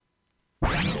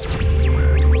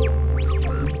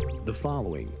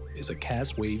following is a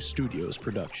Castwave Studios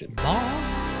production.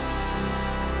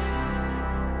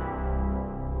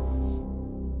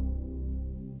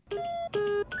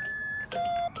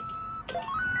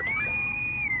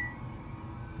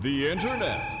 The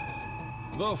Internet,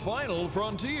 the final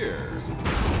frontier.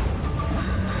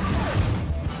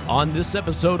 On this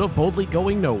episode of Boldly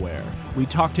Going Nowhere, we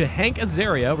talk to Hank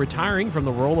Azaria retiring from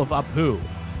the role of Apu.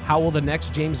 How will the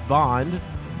next James Bond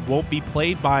won't be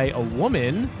played by a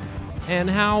woman, and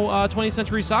how 20th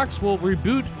Century Fox will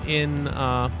reboot in,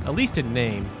 at least in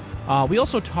name. We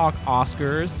also talk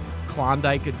Oscars,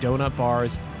 Klondike donut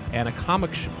bars, and a comic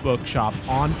book shop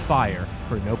on fire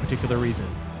for no particular reason.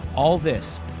 All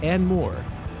this and more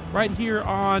right here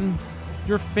on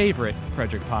your favorite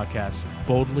Frederick podcast,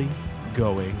 Boldly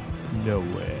Going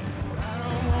Nowhere.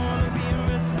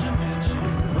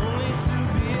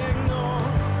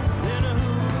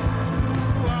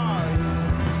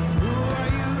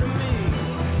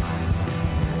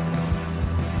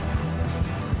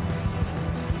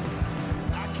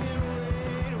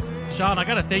 Sean, I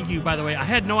gotta thank you, by the way. I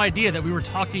had no idea that we were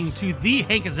talking to the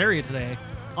Hank Azaria today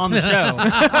on the show.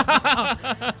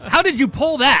 How did you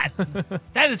pull that?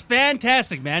 That is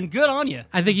fantastic, man. Good on you.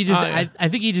 I think you just. I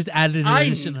think you just added an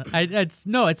addition.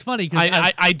 It's funny because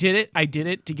I did it. I did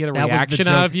it to get a reaction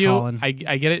out of you. I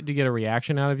get it to get a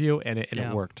reaction out of you, and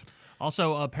it worked.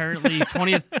 Also, apparently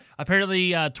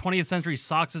 20th Century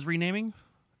Socks is renaming.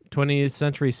 20th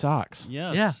Century Socks.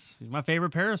 Yes. Yeah. My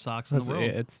favorite pair of socks in the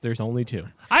world. There's only two.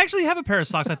 I actually have a pair of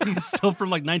socks. I think it's still from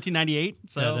like 1998.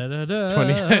 So.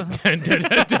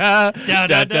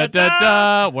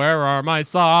 Where are my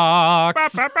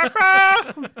socks?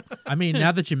 I mean,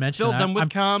 now that you mention Filled them with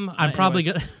cum. I'm probably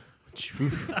gonna.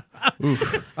 I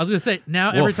was gonna say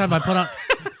now every time I put on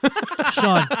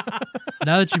Sean.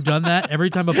 Now that you've done that, every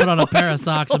time I put on a pair of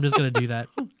socks, I'm just gonna do that.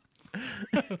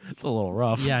 It's a little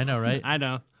rough. Yeah, I know, right? I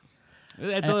know.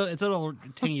 It's a little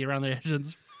tingy around the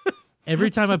edges.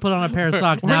 Every time I put on a pair of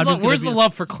socks, where's the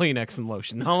love for Kleenex and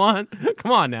lotion? Hold on,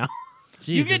 come on now.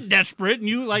 Jesus. You get desperate and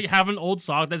you like have an old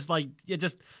sock that's like it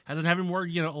just doesn't have any more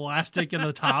elastic in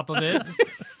the top of it.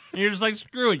 And you're just like,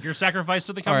 screw it. You're sacrificed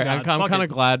to the cum All right, gods. I'm kind of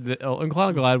glad. I'm kind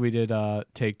of glad we did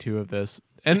take two of this,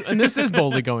 and this is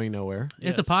Boldly Going Nowhere.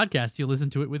 It's a podcast. You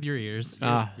listen to it with your ears.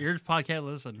 Ears podcast.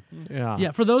 Listen. Yeah.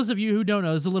 For those of you who don't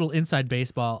know, it's a little inside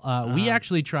baseball. We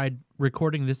actually tried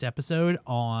recording this episode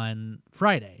on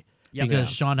Friday because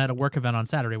Sean had a work event on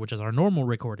Saturday, which is our normal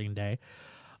recording day.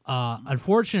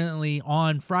 Unfortunately,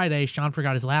 on Friday, Sean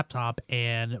forgot his laptop,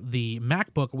 and the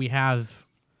MacBook we have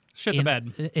Shit the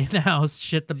bed. In the house,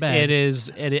 shit the bed. It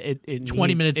is. It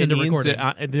 20 minutes into recording.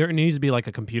 There needs to be like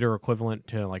a computer equivalent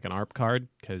to like an ARP card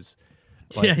because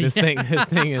this thing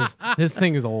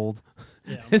is old.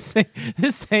 Yeah. This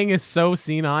thing is so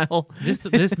senile. This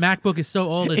MacBook is so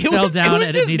old it fell down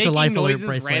and it needs a life alert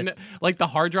bracelet. Like the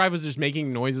hard drive was just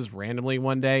making noises randomly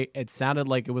one day. It sounded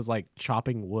like it was like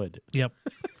chopping wood. Yep.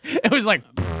 It was like.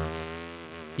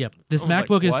 Yep. This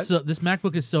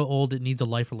MacBook is so old it needs a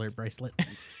life alert bracelet.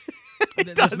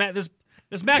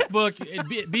 This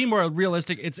MacBook, being more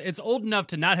realistic, it's old enough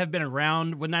to not have been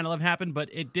around when 9/11 happened, but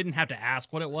it didn't have to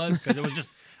ask what it was because it was just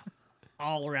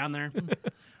all around there.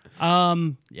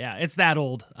 It's that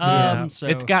old. So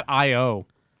it's got I/O.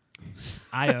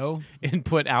 I/O?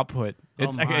 Input, output.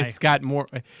 It's got more.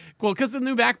 Well, because the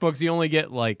new MacBooks, you only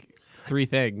get like 3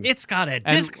 things. It's got a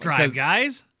disk drive,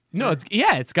 guys. No,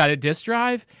 it's got a disk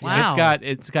drive. Wow.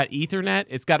 It's got Ethernet.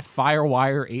 It's got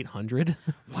FireWire 800.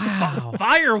 Wow.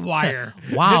 FireWire.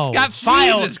 Wow. It's got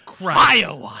Jesus Christ.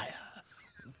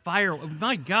 FireWire.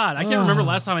 My God, I can't remember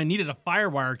last time I needed a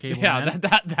FireWire cable. Yeah, man.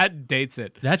 that dates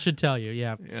it. That should tell you.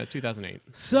 Yeah. 2008.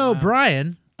 So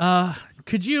Brian,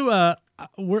 could you?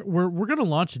 We're gonna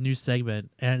launch a new segment,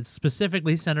 and it's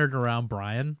specifically centered around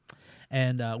Brian,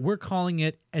 and we're calling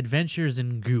it Adventures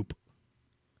in Goop.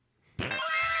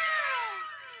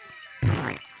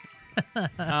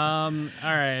 All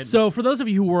right. So for those of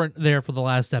you who weren't there for the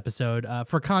last episode,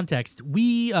 for context,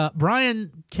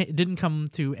 Brian didn't come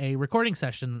to a recording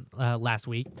session last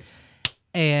week,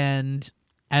 and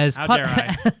as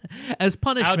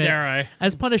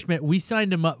punishment, we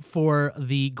signed him up for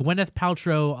the Gwyneth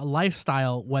Paltrow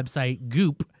lifestyle website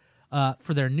Goop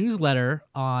for their newsletter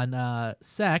on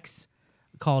sex.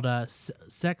 Called The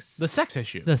Sex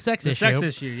Issue. The Sex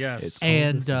Issue, yes.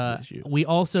 And we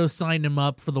also signed him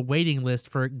up for the waiting list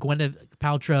for Gwyneth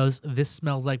Paltrow's "This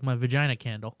Smells Like My Vagina"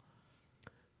 candle.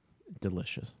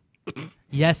 Delicious.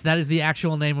 Yes, that is the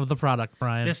actual name of the product,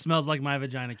 Brian. This smells like my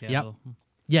vagina candle. Yep.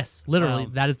 Yes, literally,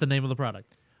 that is the name of the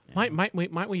product. Might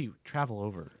we travel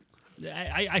over?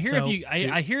 I hear So,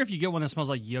 I hear if you get one that smells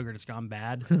like yogurt, it's gone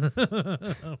bad.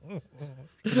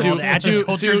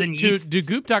 To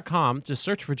Goop.com, just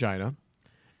search vagina,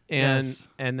 and Yes.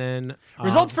 and then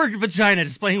Results for vagina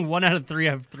displaying 1 out of 3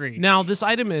 out of 3. Now this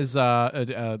item is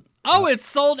It's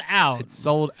sold out. it's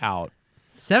sold out.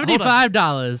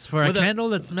 $75 for a With a- candle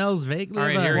that smells vaguely All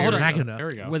right, of here we go. oregano. Here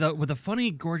we go. with a funny,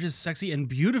 gorgeous, sexy, and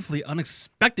beautifully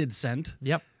unexpected scent.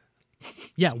 Yep.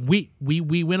 Yeah, we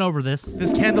went over this.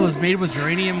 This candle is made with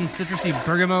geranium, citrusy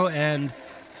bergamot, and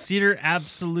cedar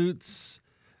absolutes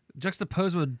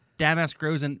juxtaposed with damask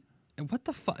rose and what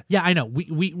the fuck? Yeah, I know.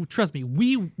 We trust me.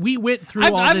 We went through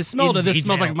all I've this. smelled in it. This detail.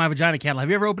 smells like my vagina candle. Have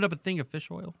you ever opened up a thing of fish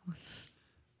oil?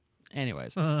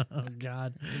 Anyways, Oh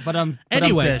God. but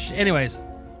Anyway. fish. Anyways,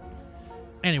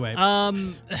 Anyway,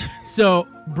 um, so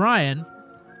Brian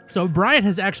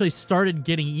has actually started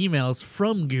getting emails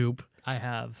from Goop. I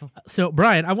have. So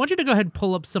Brian, I want you to go ahead and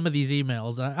pull up some of these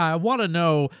emails. I want to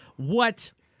know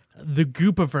what the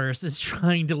Goopiverse is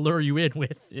trying to lure you in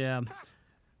with. Yeah,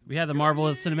 we had the Marvel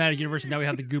Cinematic Universe, and now we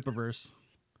have the Goopiverse.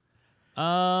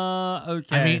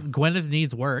 Okay. I mean, Gwyneth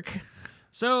needs work.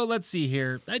 so let's see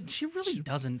here. She really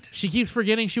doesn't. She keeps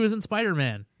forgetting she was in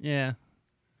Spider-Man. Yeah.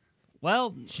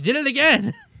 Well, She did it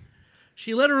again.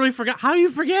 She literally forgot. How you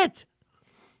forget?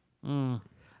 So,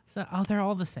 they're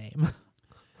all the same.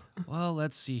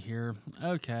 let's see here.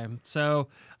 Okay, so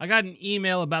I got an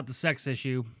email about the sex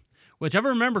issue, which, if I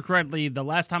remember correctly, the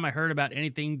last time I heard about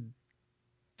anything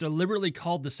deliberately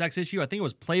called the sex issue, I think it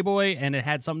was Playboy, and it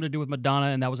had something to do with Madonna,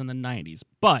 and that was in the 90s.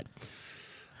 But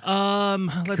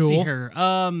let's see Cool. here.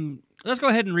 Let's go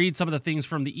ahead and read some of the things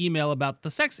from the email about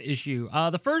the sex issue.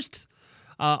 The first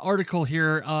article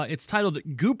here, it's titled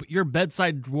 "Goop Your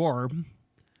Bedside Drawer."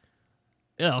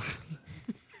 Ugh.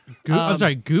 Goop, I'm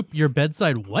sorry, Goop, your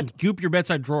bedside what? Goop your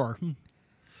bedside drawer.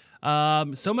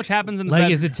 So much happens in the Like,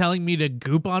 bed. is it telling me to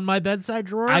goop on my bedside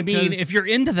drawer? I mean, 'Cause, if you're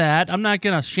into that, I'm not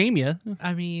gonna shame you.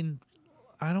 I mean,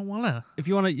 I don't want to. If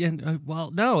you want to,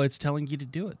 well, no, it's telling you to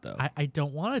do it though. I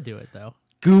don't want to do it, though.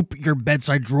 Goop your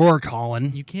bedside drawer,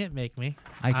 Colin. You can't make me.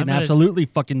 I can I'm absolutely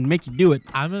fucking make you do it.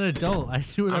 I'm an adult. I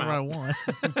do whatever I want.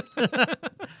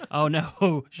 Oh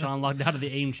no, Sean logged out of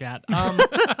the AIM chat.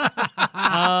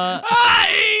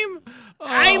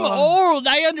 I'm old.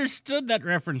 I understood that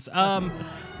reference.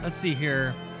 Let's see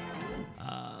here.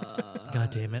 God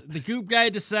damn it. The Goop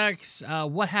Guide to Sex.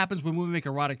 What happens when we make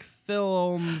erotic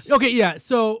films? Okay, yeah.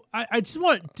 So I just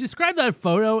want to describe that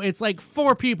photo. It's like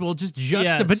 4 people just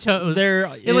juxtaposed. there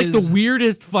in like the is-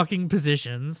 weirdest fucking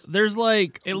positions. There's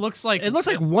like It looks like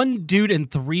one dude and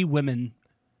 3 women.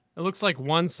 it looks like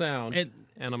one sound, It-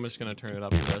 and I'm just gonna turn it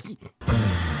up to this.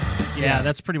 Yeah,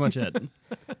 that's pretty much it.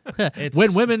 It's-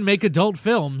 When women make adult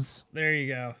films. There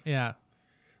you go. Yeah.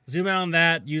 Zoom out on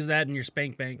that. Use that in your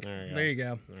spank bank. There you go. There you go.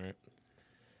 All right.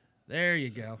 There you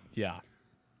go. Yeah.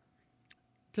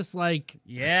 Just like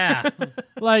Yeah.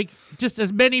 just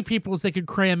as many people as they could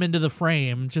cram into the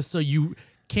frame, just so you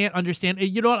can't understand.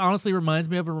 You know what honestly reminds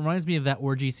me of? It reminds me of that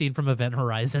orgy scene from Event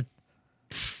Horizon.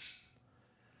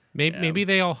 Maybe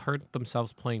they all hurt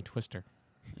themselves playing Twister.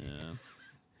 Yeah.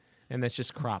 And that's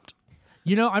just cropped.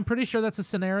 You know, I'm pretty sure that's a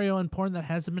scenario in porn that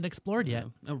hasn't been explored yet.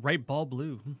 Right ball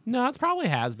blue. No, it probably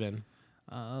has been.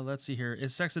 Let's see here.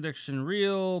 Is sex addiction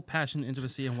real? Passion,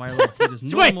 intimacy, and why love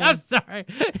is Wait, normal? I'm sorry.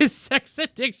 Is sex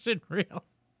addiction real?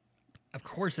 Of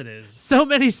course it is. So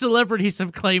many celebrities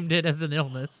have claimed it as an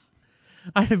illness.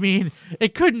 I mean,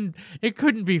 it couldn't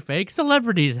be fake.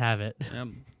 Celebrities have it.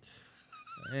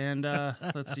 And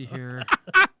let's see here.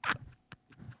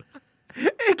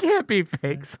 It can't be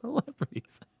fake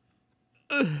celebrities.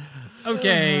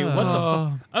 Okay, what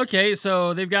the fuck? Okay,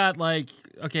 so they've got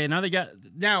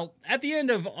now at the end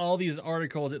of all these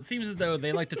articles, it seems as though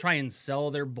they like to try and sell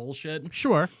their bullshit.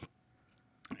 Sure.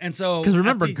 And so Because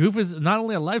remember, at the- Goof is not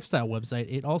only a lifestyle website,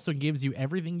 it also gives you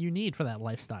everything you need for that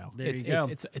lifestyle. there It's you go.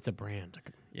 it's a brand.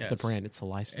 Yes. It's a brand. It's a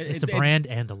lifestyle. It's a brand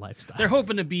and a lifestyle. They're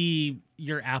hoping to be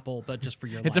your Apple, but just for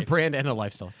your It's life. a brand and a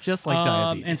lifestyle, just like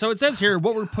diabetes. And so it says here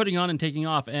what we're putting on and taking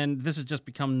off, and this has just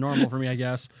become normal for me, I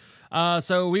guess.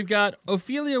 So we've got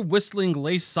Ophelia Whistling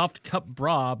Lace Soft Cup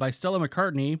Bra by Stella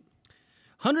McCartney,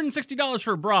 $160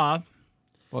 for a bra,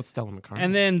 well, it's Stella McCartney.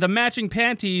 and then the matching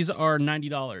panties are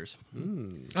 $90.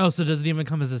 Oh, so does it even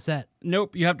come as a set?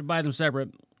 Nope, you have to buy them separate.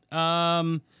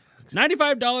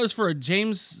 $95 for a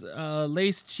James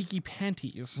Lace Cheeky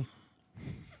Panties.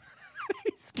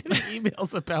 he's getting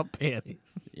emails about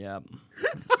panties. Yeah.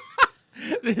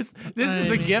 This is the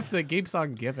mean- gift that keeps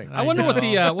on giving. I wonder what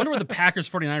the Packers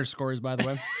 49ers score is, by the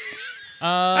way.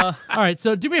 All right,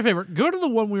 so do me a favor. Go to the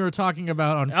one we were talking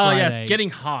about on Oh Friday. yes, getting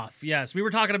Hoff. Yes, we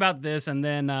were talking about this, and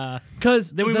then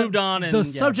Because then we moved on. And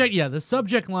the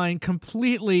subject line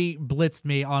completely blitzed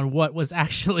me on what was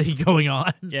actually going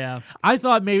on. Yeah, I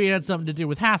thought maybe it had something to do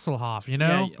with Hasselhoff, you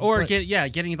know? yeah, or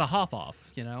getting the Hoff off.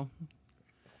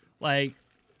 Like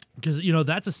because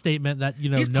that's a statement that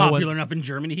he's no popular one. enough in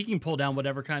Germany. He can pull down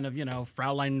whatever kind of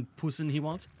Fraulein Pussen he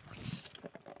wants.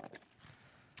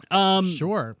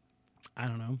 Sure. I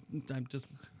don't know. I'm just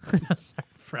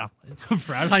Fraulein.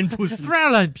 Fraulein Pussen.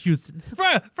 Fraulein Pusen.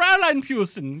 Fraulein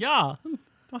Pussen. Ja,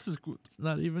 das ist gut. It's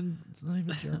not even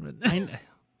German. I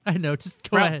I know. Just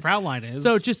go ahead. Fraulein is.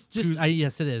 So just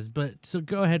yes, it is. But so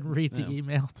go ahead and read the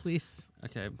email, please.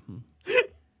 Okay.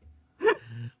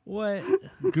 What?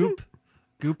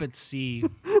 Goop at sea.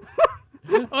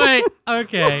 Wait.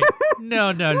 Okay.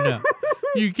 No.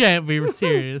 You can't be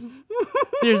serious.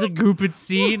 There's a Goop at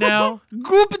sea now.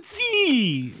 Goop at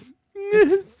sea.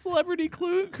 Celebrity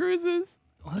cruises.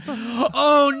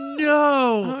 Oh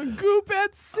no! Goop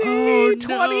at Sea Oh, no.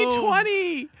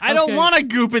 2020. I don't Okay. want a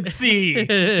Goop at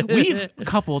sea. We've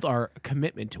coupled our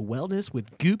commitment to wellness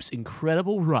with Goop's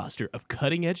incredible roster of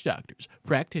cutting-edge doctors,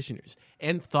 practitioners,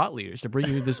 and thought leaders to bring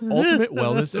you this ultimate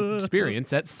wellness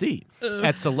experience at sea.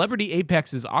 At Celebrity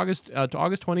Apex's August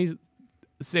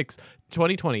 26,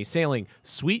 2020 sailing,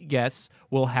 sweet guests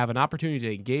will have an opportunity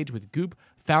to engage with Goop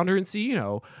founder and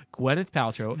CEO Gwyneth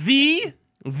Paltrow. The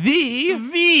The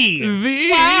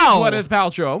wow. Gwyneth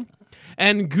Paltrow,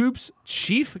 and Goop's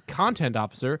chief content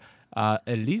officer,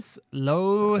 Elise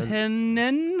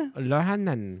Lohenen.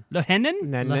 Lohanen.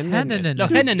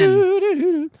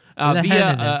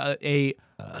 Via a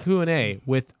Q&A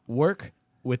with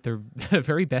their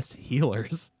very best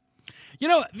healers.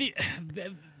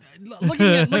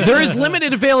 There is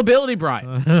limited availability,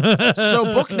 Brian.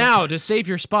 So book now to save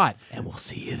your spot, and we'll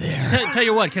see you there. Tell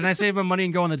you what, can I save my money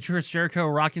and go on the Chris Jericho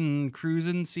Rockin'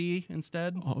 Cruisin' Sea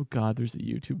instead? Oh God, there's a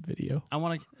YouTube video. I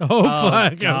want to. Oh,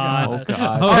 fuck! God. Oh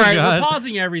God. Oh, All right, God. we're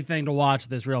pausing everything to watch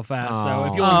this real fast. So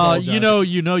if you'll Oh, indulge us.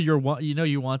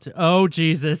 you want to. Oh,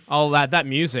 Jesus! Oh, that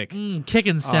music.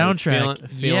 Kicking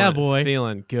soundtrack. Yeah, boy.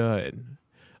 Feeling good.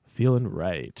 Feeling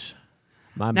right.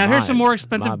 My Now here's some mind, more my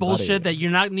expensive bullshit body.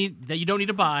 that you don't need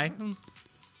to buy.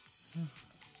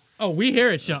 Oh, we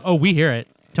hear it, Sean. Oh, we hear it.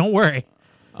 Don't worry.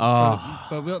 Oh,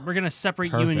 But we're gonna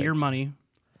separate you and your Perfect. money.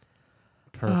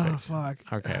 perfect. Oh, fuck.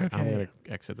 Okay, I'm gonna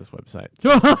exit this website.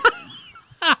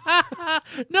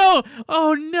 No!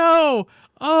 Oh no!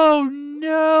 Oh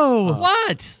no!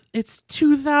 What? It's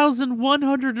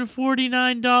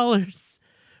 $2,149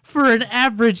 for an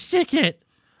average ticket.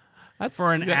 That's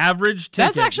For an average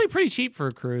ticket. That's actually pretty cheap for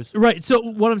a cruise. Right. So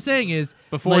what I'm saying is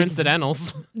Before like,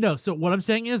 incidentals. No. So what I'm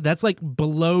saying is that's like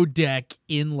below deck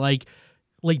in like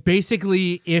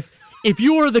basically if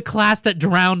you were the class that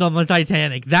drowned on the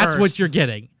Titanic, that's what First. you're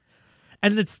getting,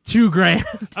 and it's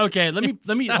 $2,000. Okay, let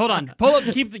me hold on. Pull up.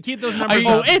 Keep those numbers.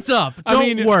 Oh, up. it's up.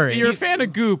 Don't worry. You're a fan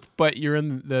of Goop, but you're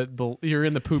in the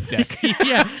poop deck.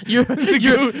 yeah, you're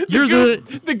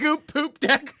the Goop poop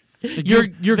deck. you're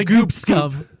Goop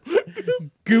scum.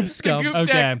 Goop The scum. Goop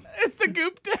Okay. deck. It's the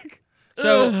Goop deck.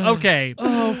 So okay,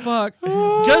 Oh fuck.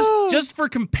 just for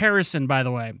comparison, by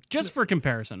the way, just for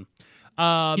comparison.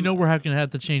 You know we're going to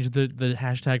have to change the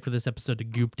hashtag for this episode to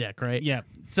Goop Deck, right? Yeah.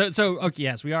 So okay,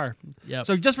 yes, we are. Yep.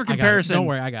 So just for I got it. comparison, Don't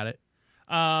worry, I got it.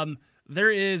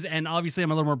 there is, and obviously I'm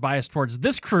a little more biased towards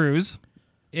this cruise.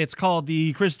 It's called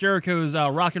the Chris Jericho's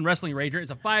Rockin' Wrestling Rager.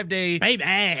 It's a 5-day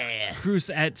Baby. cruise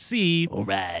at sea, All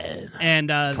right. and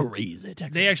Crazy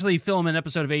Texas. they actually film an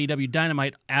episode of AEW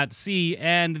Dynamite at sea,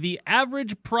 and the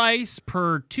average price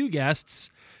per 2 guests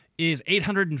is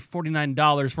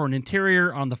 $849 for an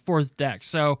interior on the 4th deck.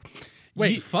 So,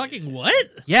 Wait, fucking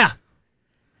what? yeah,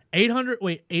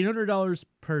 $800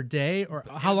 per day, or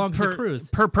how long's the cruise?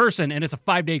 per person, and it's a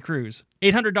 5-day cruise.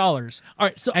 $800. All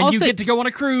right, so And I'll you say, get to go on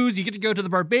a cruise, you get to go to the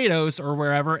Barbados or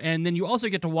wherever, and then you also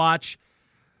get to watch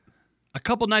a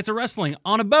couple nights of wrestling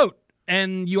on a boat,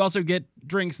 and you also get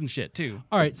drinks and shit too.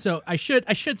 all right, so I should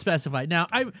specify. Now,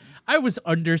 I was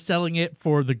underselling it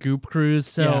for the Goop cruise,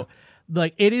 so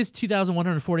like it is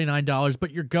 $2,149,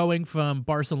 but you're going from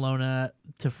Barcelona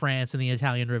to France and the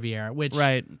Italian Riviera, which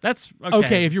Right. That's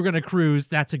okay, if you're going to cruise,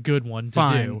 that's a good one to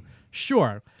Fine. do.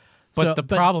 Sure. But So- the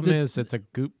problem the- is it's a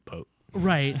Goop boat.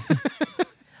 right.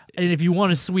 And if you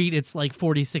want a suite, it's like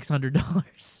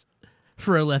 $4,600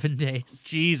 for 11 days.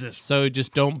 Jesus. So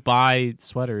just don't buy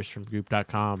sweaters from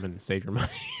Goop.com and save your money.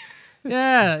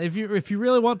 Yeah, if you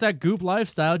really want that Goop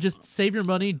lifestyle, just save your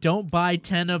money. Don't buy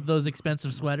 10 of those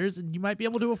expensive sweaters, and you might be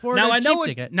able to afford Now a I know cheap what,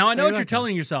 ticket. now I know How what you you're like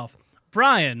telling yourself.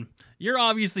 Brian, You're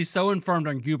obviously so informed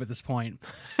on Goop at this point.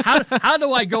 How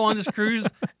do I go on this cruise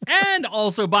and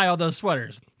also buy all those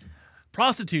sweaters?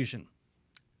 Prostitution.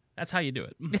 That's how you do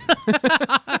it.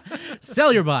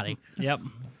 Sell your body. Yep.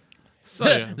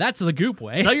 So, That's the Goop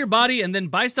way. Sell your body and then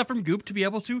buy stuff from Goop to be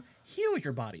able to heal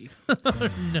your body.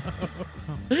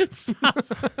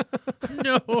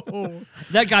 No.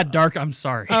 That got dark. I'm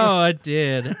sorry. Oh, it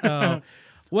did. Oh.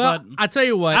 Well, But I tell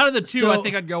you what. Out of the two, so- I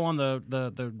think I'd go on the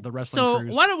wrestling So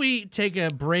cruise. why don't we take a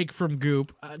break from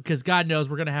Goop? Because God knows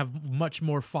we're gonna have much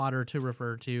more fodder to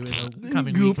refer to in the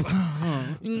coming weeks.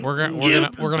 we're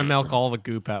gonna milk all the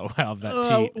goop out of that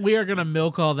teat. We are gonna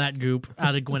milk all that Goop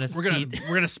out of Gwyneth's We're gonna teeth.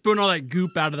 we're gonna spoon all that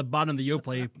goop out of the bottom of the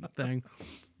Yoplait thing.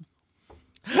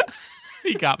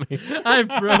 He got me. I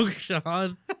broke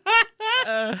Sean.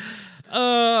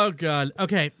 Oh God.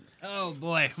 Okay. Oh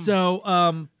boy.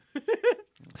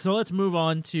 So let's move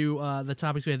on to the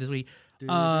topics we had this week.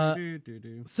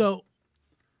 So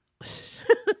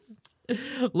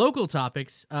local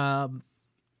topics. I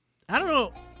don't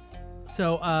know.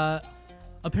 So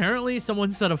apparently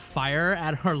someone set a fire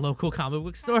at our local comic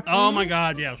book store. Oh my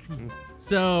God. Yes.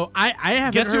 So I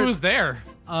haven't Guess heard, who was there?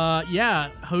 yeah,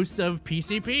 host of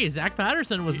PCP, Zach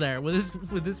Patterson was there with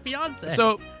his fiance.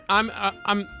 So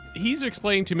he's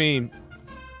explaining to me.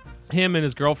 Him and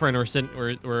his girlfriend were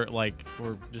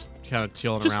just kind of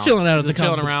chilling Just around. chilling out at the Just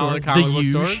chilling comic book around store. at the comic The book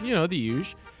store. huge. You know, the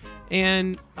huge.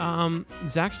 And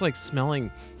Zach's like smelling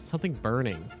something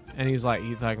burning. And he's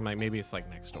talking like maybe it's like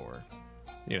next door.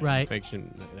 You know, Right. next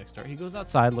door. He goes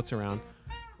outside, looks around,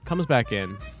 comes back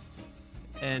in,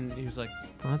 and he was like,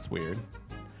 oh, that's weird.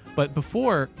 But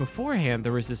beforehand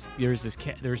there was this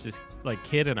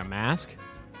kid in a mask.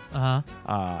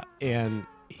 And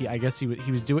I guess he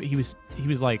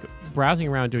was like browsing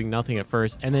around doing nothing at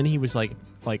first, and then he was like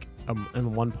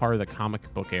in one part of the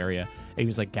comic book area, and he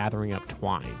was like gathering up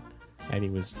twine, and he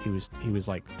was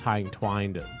like tying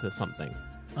twine to something.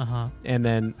 And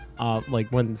then like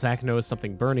when Zach noticed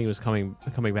something burning was coming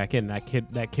back in, that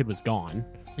kid was gone.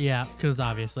 yeah, because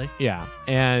obviously Yeah,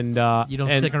 and you don't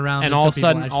and, stick around. and until all of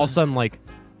people a sudden like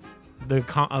the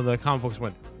comic books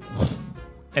went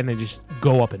and then just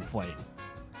go up in flame.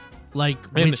 like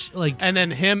And- which like And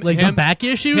then him the back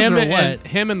issues him or and, what? and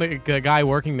him and the guy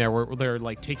working there they're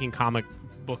like taking comic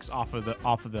books off of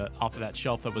that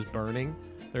shelf that was burning.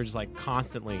 They're just like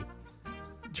constantly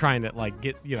trying to like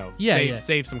get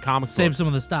save some comic Save books. some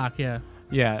of the stock. Yeah.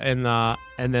 Yeah,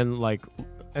 and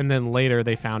then later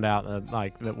they found out that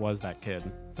like that was that kid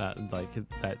that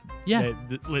Yeah.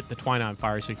 that lit the twine on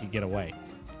fire so he could get away,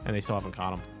 and they still haven't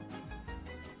caught him.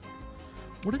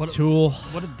 What a What a- tool.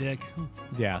 What a dick.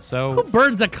 Yeah, Who so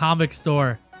burns a comic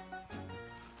store?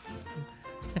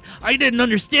 I didn't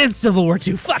understand Civil War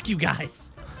II. Fuck you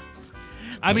guys.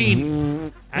 I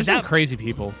mean, there's some crazy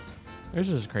people. There's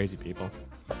just crazy people.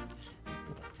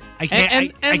 I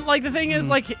can't. And like the thing is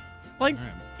like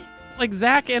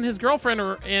Zach and his girlfriend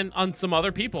and on some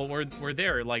other people were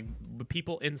there, like the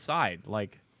people inside,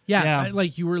 like Yeah, Yeah.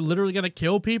 like you were literally gonna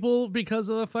kill people because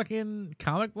of the fucking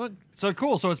comic book. So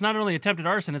cool. So it's not only attempted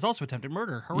arson; it's also attempted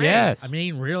murder. Hooray! yes, I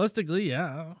mean, realistically,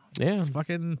 yeah, yeah. it's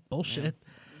fucking bullshit.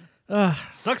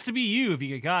 Sucks to be you if you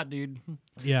get caught, dude.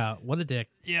 Yeah, what a dick.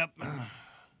 Yep.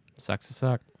 Sucks to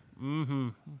suck. I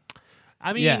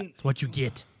mean, Yeah. It's what you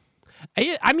get.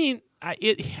 I mean,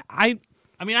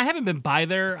 I haven't been by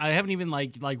there. I haven't even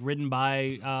like ridden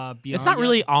by. Beyond it's not yet.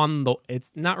 really on the.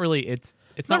 It's not really. It's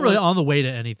It's not really on the way to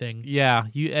anything. Yeah,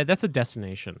 that's a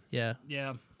destination. Yeah.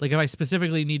 Yeah. Like if I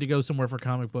specifically need to go somewhere for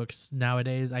comic books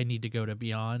nowadays, I need to go to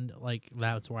Beyond. Like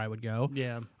that's where I would go.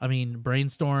 Yeah. I mean,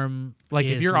 Brainstorm. Like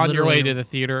if is you're on your way literally- to the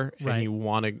theater Right. and you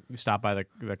want to stop by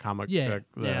the comic, Yeah.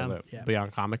 the Yeah.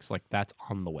 Beyond Comics, like that's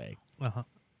on the way.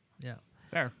 Yeah.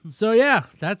 Fair. So yeah,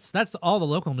 that's all the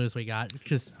local news we got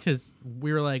because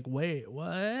we were like, wait,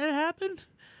 what happened?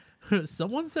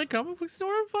 Someone set comic book store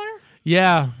on fire?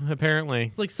 Yeah, apparently.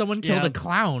 It's like someone killed Yeah. a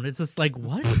clown. It's just like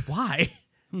what? Why?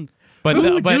 But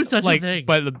Who would do such a like, thing?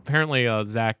 But apparently,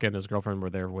 Zach and his girlfriend were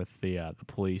there with the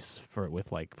police for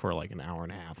like an hour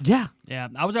and a half. Yeah. Yeah.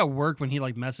 I was at work when he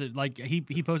like messaged, like he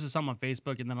posted something on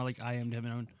Facebook, and then I IM'd him,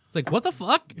 and It's like what the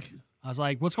fuck? I was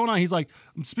like, "What's going on?" He's like,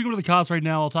 "I'm speaking to the cops right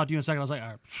now. I'll talk to you in a second." I was like,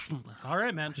 "All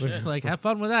right, man." Shit. It's like have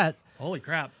fun with that. Holy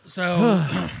crap. So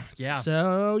yeah.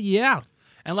 So yeah.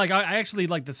 And like I actually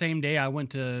like the same day I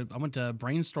went to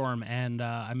Brainstorm, and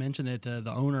I mentioned it to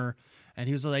the owner, and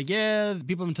he was like, "Yeah,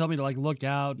 people have been telling me to like look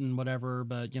out and whatever,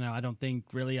 but I don't think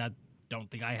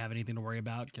I have anything to worry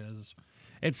about because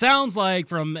it sounds like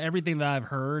from everything that I've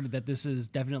heard that this is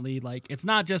definitely like it's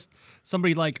not just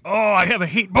somebody like, oh, I have a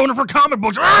hate boner for comic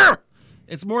books." Arr!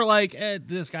 It's more like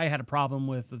this guy had a problem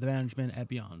with the management at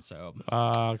Beyond. So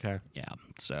Okay. yeah.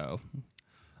 So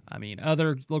I mean,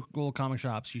 other local comic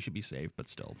shops, you should be safe, but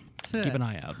still keep an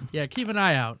eye out. Yeah, keep an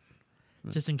eye out.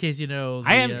 Just in case you know.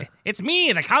 It's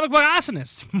me, the comic book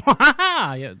arsonist.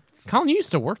 Yeah. Colin, you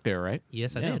used to work there, right?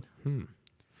 Yes, I Yeah. did.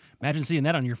 Imagine seeing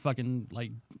that on your fucking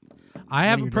I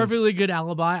have a your perfectly good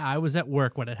alibi. I was at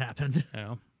work when it happened. you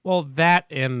know. Well, that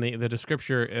and the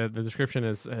description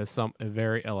is some a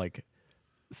very like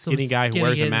skinny guy who skinny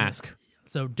wears a kid. mask.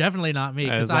 So definitely not me,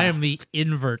 because As I a- am the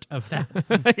invert of that.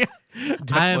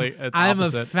 Definitely, it's I am a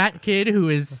opposite. fat kid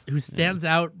who stands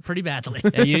out pretty badly.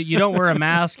 Yeah, you don't wear a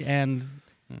mask, and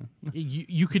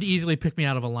you could easily pick me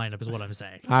out of a lineup, is what I'm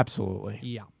saying. Absolutely.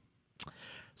 Yeah.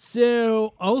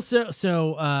 So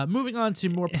moving on to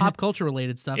more pop culture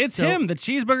related stuff. it's So- him, the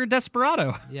cheeseburger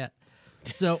desperado. Yeah.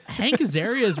 So Hank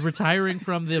Azaria is retiring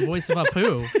from the voice of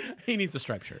Apu. He needs a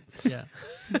striped shirt. Yeah.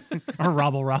 Or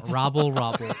Robble. Robble.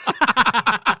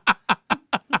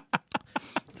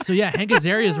 So yeah, Hank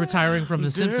Azaria is retiring from The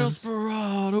Simpsons.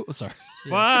 Desperado. Sorry.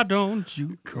 Why don't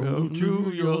you come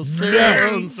to your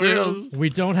senses? We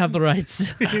don't have the rights.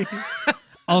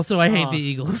 Also, I hate the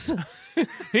Eagles.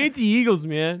 Hate the Eagles,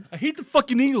 man. I hate the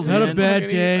fucking Eagles, Not man. a bad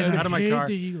day. Out of my I hate car.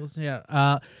 the Eagles.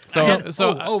 Yeah.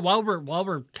 So while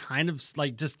we're kind of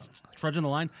like just trudging the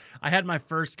line, I had my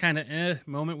first kind of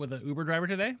moment with an Uber driver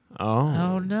today.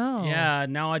 Oh no. Yeah,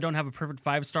 now I don't have a perfect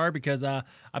 5-star because I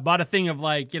bought a thing of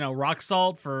rock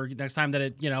salt for next time that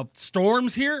it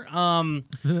storms here.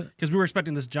 Because we were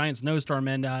expecting this giant snowstorm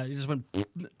and it just went.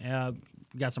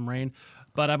 We got some rain,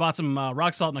 but I bought some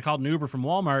rock salt and I called an Uber from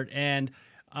Walmart and.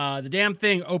 The damn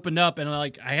thing opened up and I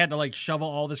had to shovel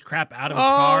all this crap out of his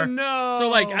car. Oh no.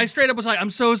 So I straight up was like, I'm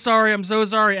so sorry,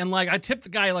 and I tipped the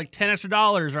guy $10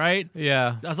 extra, right?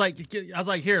 Yeah. I was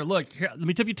like, here, look, let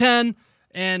me tip you 10,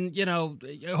 and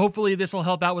hopefully this will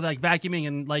help out with vacuuming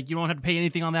and you don't have to pay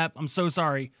anything on that. I'm so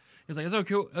sorry. He's like, it's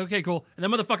okay, cool. And that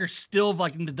motherfucker still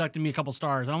deducted me a couple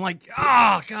stars. And I'm like,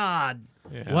 oh god.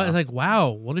 Yeah. What? It's like, wow,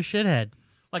 what a shithead.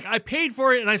 I paid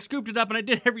for it and I scooped it up and I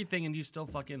did everything and you still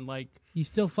fucking You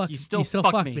still fuck you still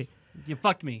fuck fucked me. You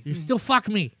fucked me. You still fuck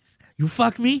me. You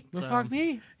fuck me? So- Fuck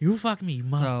me. You fuck me, you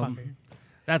motherfucker.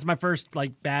 That's my first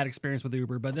bad experience with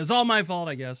Uber, but it was all my fault,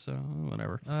 I guess. So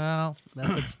whatever. Well,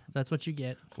 that's what you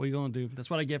get. What are you gonna do? That's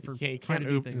what I get for You trying can't to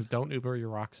do Uber, things. don't Uber your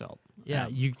rock salt. Yeah,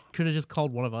 you could have just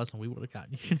called one of us and we would have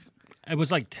gotten you. It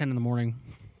was 10 in the morning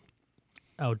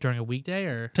Oh, during a weekday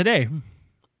or? today.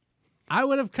 I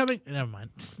would have coming. Never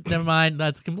mind.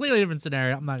 That's a completely different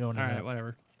scenario. I'm not going All into right, that.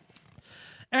 whatever.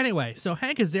 Anyway, so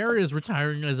Hank Azaria is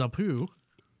retiring as Apu.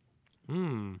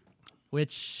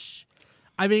 Which,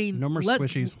 I mean, No more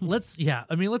squishies. Let's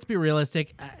be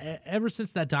realistic. Ever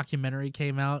since that documentary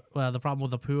came out, The Problem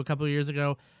with Apu a couple of years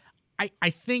ago, I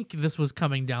think this was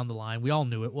coming down the line. We all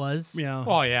knew it was. Yeah.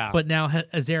 Oh yeah. But now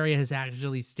Azaria has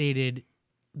actually stated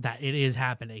that it is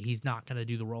happening. He's not going to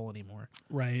do the role anymore.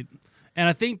 Right. And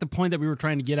I think the point that we were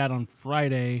trying to get at on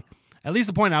Friday, at least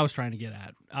the point I was trying to get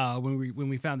at when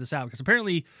we found this out, because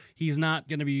apparently he's not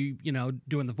going to be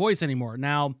doing the voice anymore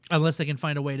now. Unless they can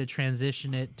find a way to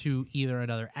transition it to either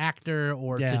another actor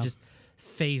or to Yeah. just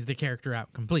phase the character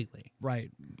out completely.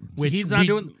 Right. Which he's not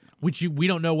doing. we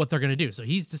don't know what they're going to do. So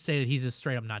he's just saying he's just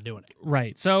straight up not doing it.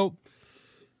 Right. So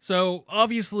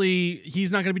obviously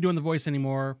he's not going to be doing the voice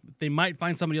anymore. They might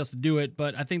find somebody else to do it,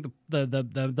 but I think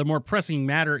the more pressing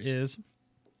matter is,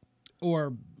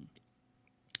 or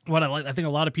what I think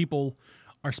a lot of people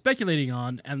are speculating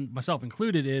on, and myself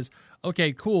included, is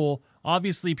okay, cool.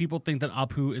 Obviously, people think that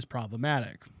Apu is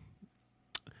problematic,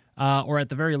 or at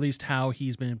the very least, how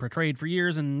he's been portrayed for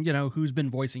years, and who's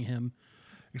been voicing him,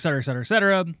 et cetera, et cetera, et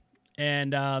cetera.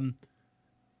 And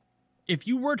if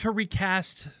you were to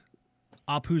recast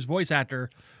Apu's voice actor,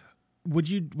 would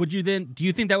you then, do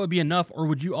you think that would be enough, or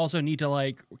would you also need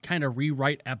to kind of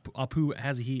rewrite Apu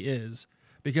as he is?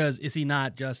 Because is he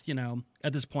not just,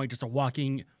 at this point, just a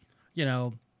walking,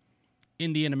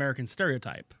 Indian American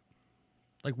stereotype?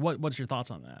 What's your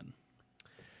thoughts on that?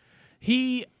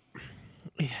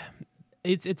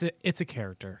 It's a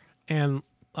character, and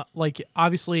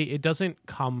obviously it doesn't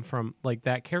come from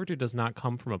that character does not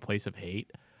come from a place of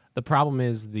hate. The problem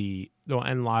is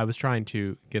and I was trying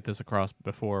to get this across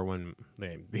before when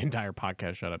the entire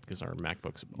podcast shut up because our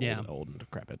MacBook's old and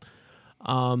decrepit.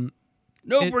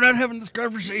 Nope, we're not having this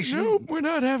conversation. Nope, we're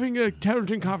not having a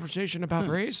intelligent conversation about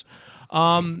race.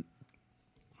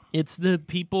 It's the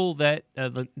people that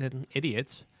the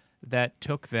idiots that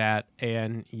took that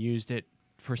and used it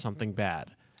for something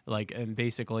bad, and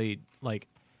basically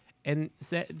and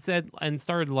said and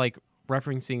started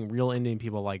referencing real Indian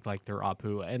people like they're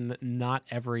Apu, and not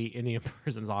every Indian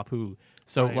person's Apu.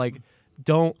 So Right. like,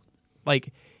 don't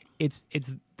like, it's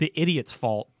the idiot's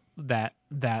fault that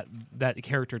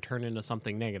character turned into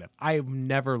something negative. I've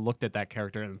never looked at that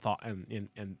character and thought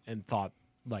and thought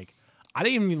like, I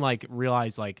didn't even like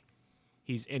realize like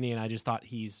he's Indian. I just thought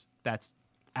that's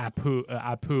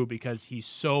Apu because he's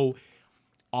so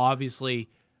obviously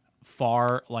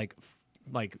far like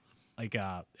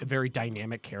a very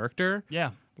dynamic character.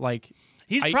 Yeah. Like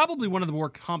He's probably one of the more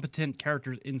competent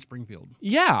characters in Springfield.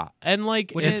 yeah, and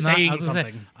like Which it's is not- saying I was gonna say,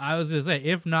 something. I was gonna say,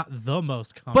 if not the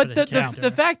most but competent character.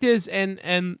 the fact is,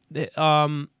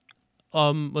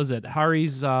 was it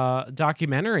Hari's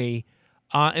documentary,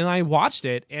 and I watched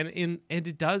it, and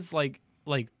it does like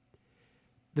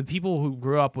the people who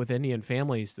grew up with Indian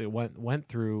families that went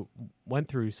through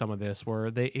some of this,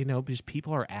 where they just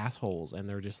people are assholes, and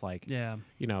they're just like Yeah.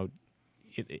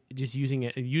 just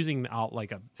using out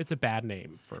like it's a bad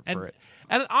name for it.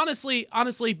 And honestly,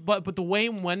 but the way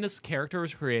when this character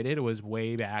was created, it was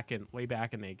way back in the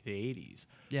 80s.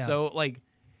 Yeah. So like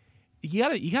you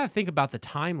gotta think about the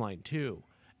timeline too.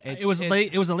 It was the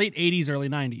late 80s, early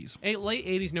 90s. Late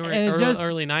 80s,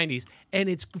 early 90s, and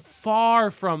it's far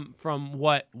from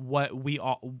what we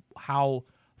all, how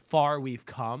far we've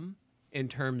come in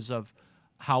terms of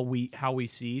how we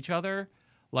see each other.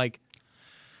 Like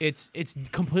it's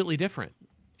completely different.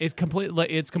 It's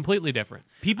completely different.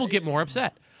 People get more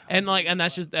upset. And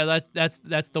that's just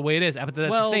that's the way it is. But at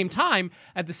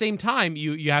the same time,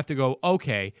 you have to go,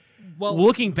 okay. Well,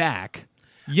 looking back,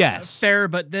 yes, fair,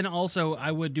 but then also I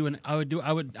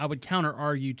would counter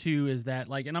argue too is that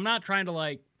like, and I'm not trying to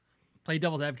like play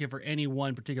devil's advocate for any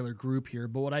one particular group here,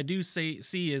 but what I do see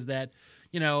is that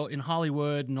in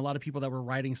Hollywood and a lot of people that were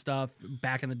writing stuff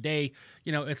back in the day,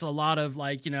 it's a lot of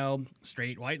like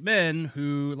straight white men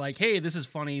who like, hey, this is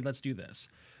funny, let's do this.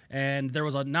 And there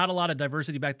was not a lot of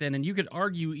diversity back then, and you could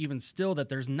argue even still that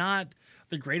there's not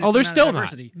the greatest. Oh, there's amount still of not.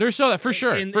 diversity. There's still for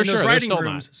sure. In For those sure, there's writing still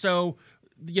rooms. not. So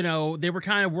they were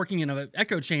kind of working in an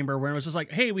echo chamber where it was just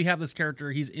like, hey, we have this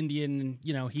character, he's Indian,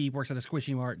 and he works at a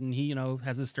squishy mart, and he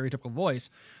has this stereotypical voice,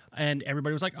 and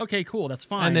everybody was like, okay, cool, that's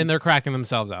fine. And then they're cracking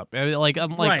themselves up. Like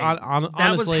Right.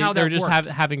 honestly, how they're that just worked.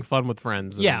 having fun with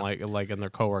friends, and Yeah. like and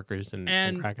their coworkers,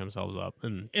 and cracking themselves up.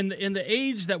 And in the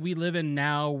age that we live in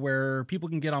now, where people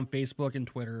can get on Facebook and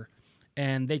Twitter,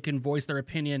 and they can voice their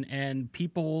opinion, and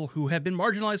people who have been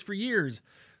marginalized for years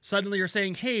suddenly are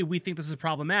saying, "Hey, we think this is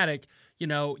problematic."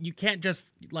 You can't just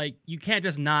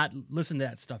not listen to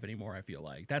that stuff anymore. I feel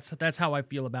like that's how I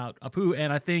feel about Apu,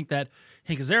 and I think that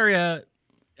Hank Azaria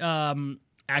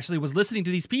actually was listening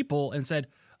to these people and said,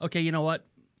 "Okay, you know what?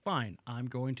 Fine, I'm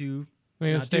going to." I'm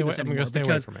gonna not stay do away- this I'm gonna anymore stay away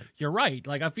because from it. You're right.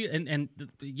 Like I feel, and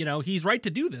he's right to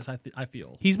do this. I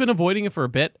feel. he's been avoiding it for a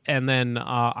bit, and then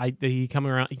he came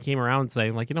around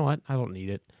saying like, you know what, I don't need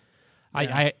it.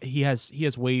 Yeah. He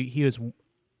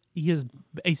is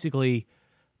basically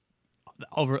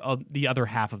over the other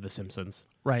half of The Simpsons.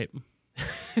 Right.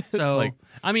 So, like-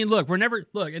 I mean, look,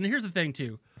 and here's the thing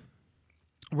too.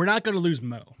 We're not going to lose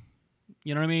Mo.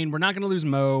 You know what I mean? We're not going to lose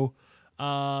Mo.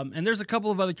 And there's a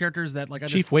couple of other characters that like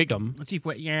Chief Wiggum, Chief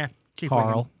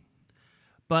Carl. Wiggum.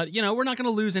 But we're not going to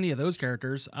lose any of those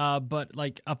characters. But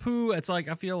like Apu, it's like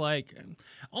I feel like.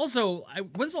 Also,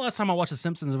 when's the last time I watched The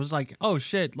Simpsons? It was like, oh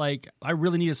shit! Like I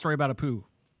really need a story about Apu.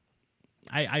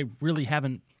 I really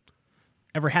haven't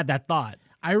ever had that thought.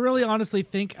 I really honestly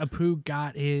think Apu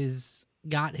got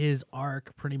his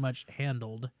arc pretty much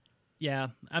handled. Yeah,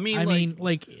 I mean,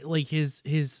 like his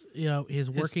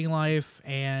working life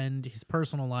and his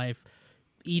personal life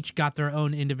each got their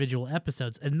own individual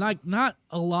episodes, and not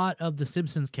a lot of the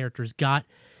Simpsons characters got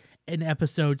an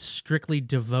episode strictly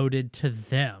devoted to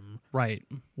them. right.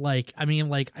 Like, I mean,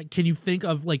 like, can you think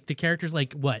of like the characters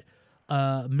like what,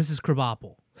 Mrs.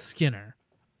 Krabappel, Skinner,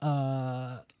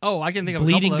 Oh, I can think of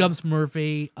Bleeding a couple Gums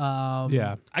Murphy,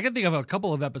 Yeah, I can think of a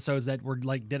couple of episodes that were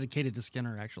like dedicated to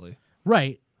Skinner. Actually,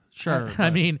 right? sure.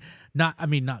 I mean,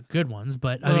 not good ones,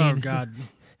 but I oh mean, god,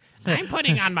 I'm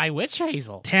putting on my witch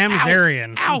hazel.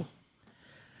 Tamzarian. Ow!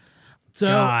 So,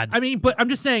 God. I mean, but I'm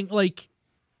just saying, like,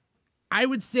 I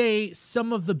would say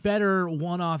some of the better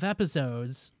one-off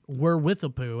episodes were with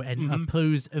Apu and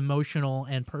Apu's emotional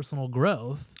and personal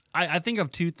growth. I think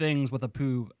of two things with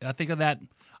Apu. I think of that.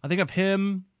 I think of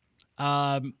him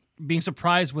being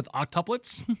surprised with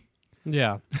octuplets,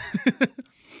 Yeah,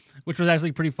 which was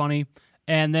actually pretty funny.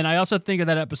 And then I also think of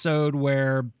that episode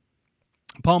where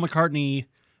Paul McCartney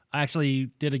actually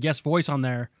did a guest voice on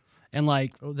there, and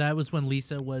like, That was when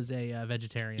Lisa was a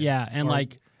vegetarian. yeah, and Or-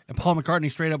 like, and Paul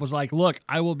McCartney straight up was like, "Look,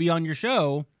 I will be on your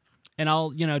show, and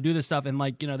I'll, do this stuff. And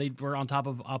like, they were on top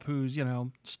of Apu's,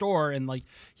 store, and like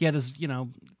he had this,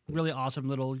 really awesome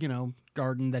little,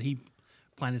 garden that he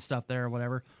planted stuff there or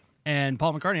whatever. And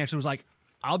Paul McCartney actually was like,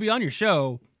 I'll be on your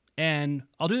show and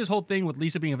I'll do this whole thing with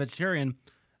Lisa being a vegetarian,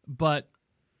 but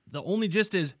the only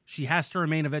gist is she has to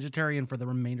remain a vegetarian for the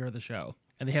remainder of the show.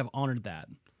 And they have honored that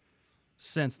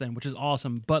since then, which is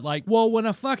awesome. But like, well, when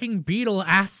a fucking Beatle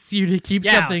asks you to keep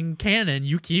something canon,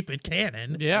 you keep it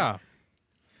canon. Yeah.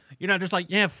 You're not just like,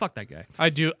 yeah, fuck that guy. I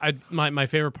do. My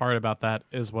favorite part about that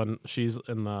is when she's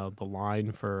in the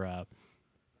line for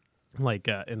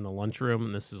in the lunchroom,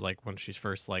 and this is like when she's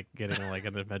first like getting like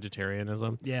into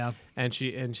vegetarianism. Yeah. And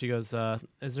she goes,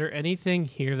 "Is there anything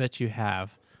here that you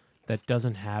have that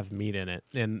doesn't have meat in it?"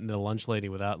 And the lunch lady,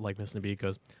 without like missing a beat,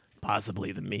 goes,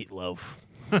 "Possibly the meatloaf."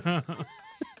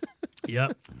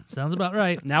 Yep, sounds about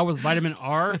right. Now with vitamin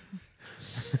R.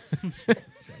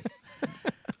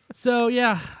 So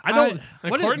yeah, I don't.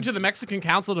 According to the Mexican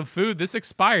Council of Food, this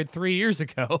expired 3 years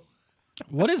ago.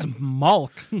 What is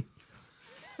malk?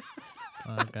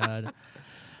 Oh God.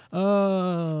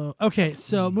 Okay,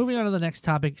 so moving on to the next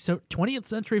topic. So 20th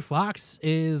Century Fox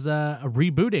is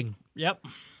rebooting. Yep.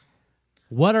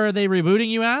 What are they rebooting,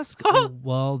 you ask?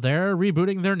 Well, they're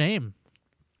rebooting their name.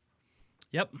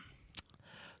 Yep.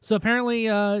 So apparently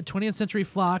 20th Century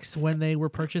Fox, when they were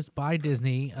purchased by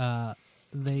Disney,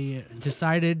 they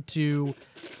decided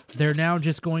they're now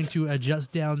just going to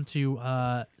adjust down to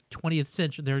 20th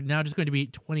Century. They're now just going to be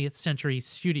 20th Century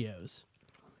Studios.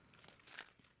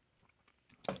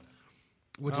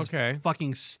 Which is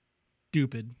fucking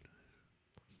stupid.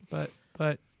 But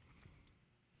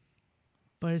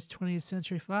it's 20th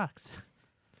Century Fox.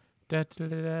 Twentieth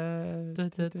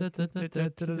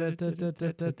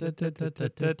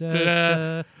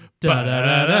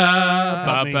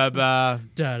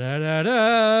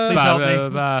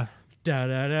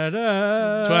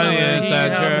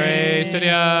Century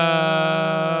Studios.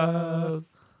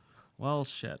 Well,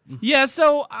 shit. Yeah,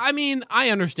 so I mean,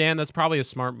 I understand that's probably a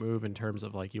smart move in terms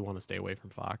of like you want to stay away from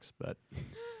Fox, but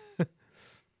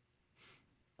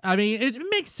I mean, it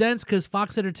makes sense because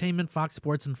Fox Entertainment, Fox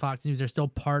Sports, and Fox News are still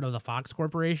part of the Fox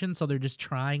Corporation, so they're just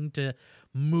trying to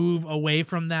move away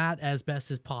from that as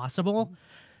best as possible.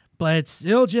 But it's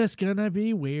still just gonna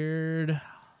be weird.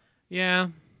 yeah.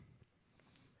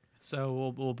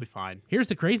 So we'll be fine. Here's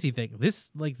the crazy thing: this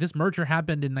merger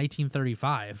happened in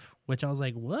 1935, which I was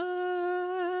like,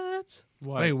 what?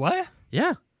 Wait, what?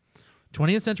 Yeah.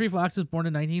 20th Century Fox was born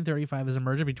in 1935 as a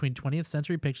merger between 20th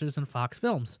Century Pictures and Fox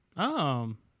Films.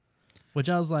 Oh. Which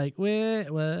I was like,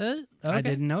 wait, what? Okay. I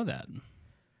didn't know that.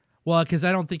 Well, because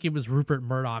I don't think it was Rupert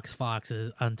Murdoch's Fox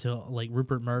until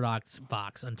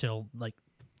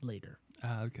later.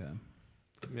 Okay.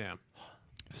 Yeah.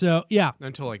 So, yeah.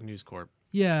 Until like News Corp.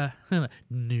 Yeah.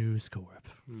 News Corp.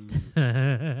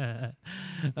 My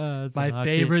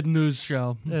favorite news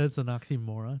show. It's an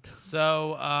oxymoron.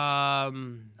 So,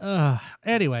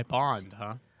 anyway. Bond,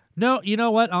 huh? No, you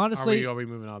know what? Honestly, Are we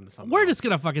moving on to something? we're else? just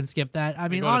going to fucking skip that. I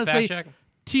mean, Going to honestly, fact check?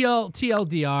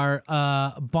 TLDR,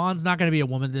 Bond's not going to be a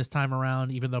woman this time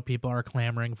around, even though people are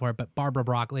clamoring for it. But Barbara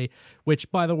Broccoli,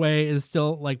 which, by the way, is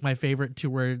still like my favorite 2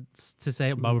 words to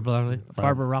say. Barbara Broccoli.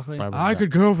 Barbara Broccoli. I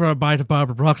could go for a bite of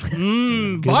Barbara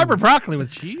Broccoli. Barbara Broccoli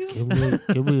with cheese?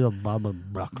 Give me a Barbara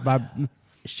Broccoli.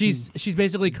 She's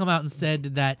basically come out and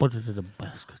said that. Put it in the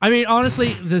basket. I mean,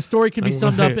 honestly, the story can be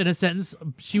summed up in a sentence.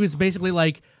 She was basically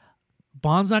like,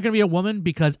 Bond's not going to be a woman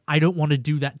because I don't want to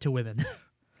do that to women.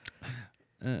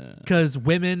 Because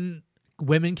women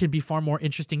can be far more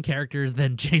interesting characters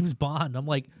than James Bond. I'm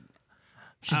like,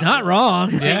 she's not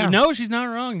wrong. Yeah. No, she's not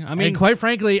wrong. I mean, and quite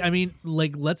frankly,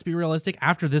 like, let's be realistic.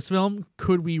 After this film,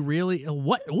 could we really?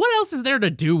 What else is there to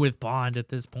do with Bond at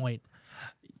this point?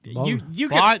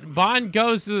 Bond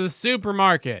goes to the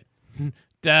supermarket.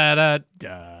 Da da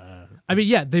da. I mean,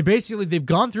 yeah, they've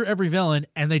gone through every villain,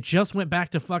 and they just went back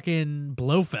to fucking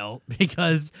Blofeld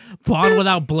because Bond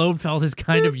without Blofeld is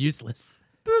kind of useless.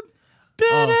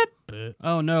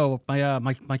 Oh no,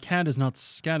 my cat is not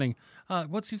scanning.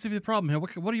 What seems to be the problem here?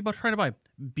 What are you about trying to buy?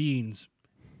 Beans.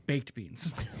 Baked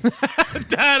beans.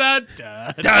 Da da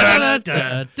da.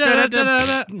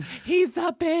 He's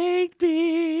a baked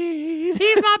bean.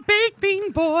 He's my baked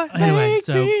bean boy. Anyway, Baked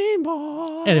so bean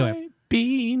boy. anyway,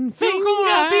 Bean You're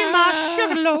gonna be my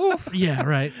finger. sugar loaf. yeah,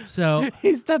 right. So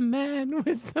He's the man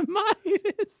with the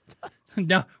Midas touch.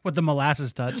 No, with the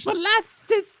molasses touch.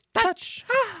 Molasses touch.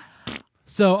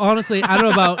 So honestly, I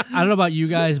don't know about you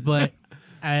guys, but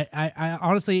I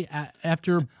honestly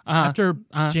after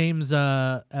James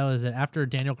after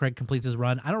Daniel Craig completes his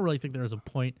run, I don't really think there's a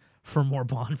point for more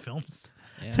Bond films.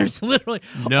 There's literally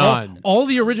None. All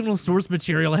the original source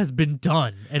material has been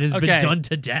done and has been done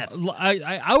to death.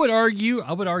 I would argue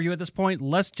at this point,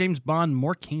 less James Bond,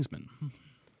 more Kingsman.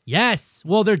 Yes.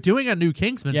 Well, they're doing a new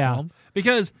Kingsman film.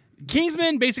 Because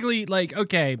Kingsman basically, like,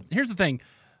 okay, here's the thing.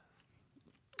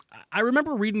 I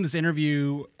remember reading this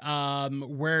interview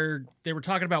where they were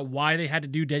talking about why they had to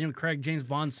do Daniel Craig, James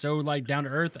Bond so, like, down to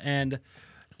earth, and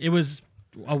it was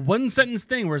a one-sentence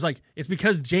thing where it's like, it's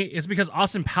because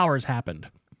Austin Powers happened,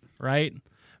 right?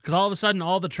 Because all of a sudden,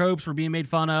 all the tropes were being made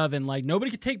fun of, and, like,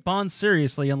 nobody could take Bond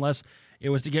seriously unless it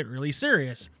was to get really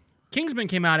serious. Kingsman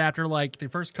came out after, like, the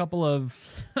first couple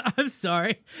of... I'm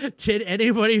sorry. Did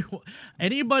anybody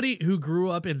who grew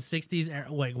up in 60s era,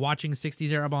 like watching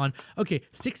 60s era Bond, okay,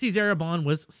 60s era Bond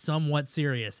was somewhat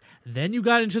serious. Then you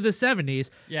got into the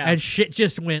 70s, and shit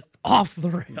just went off the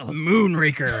rails.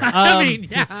 Moonraker. I mean,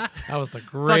 yeah. That was the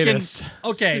greatest.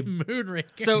 Okay.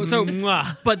 Moonraker.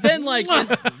 So, but then, like...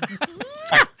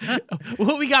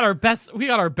 Well, we got our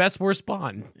best worst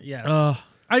Bond. yes.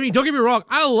 I mean, don't get me wrong.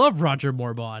 I love Roger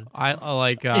Moore Bond. I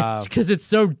like. It's because it's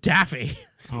so daffy.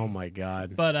 Oh my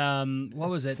god. But what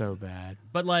was it? So bad.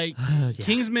 But like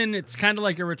Kingsman, it's kind of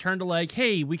like a return to like,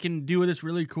 hey, we can do this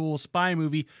really cool spy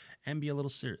movie and be a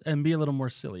little more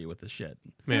silly with this shit.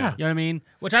 Yeah. You know what I mean?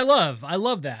 Which I love. I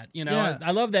love that. You know, Yeah.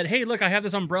 I love that. Hey, look, I have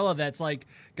this umbrella that's like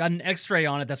got an X-ray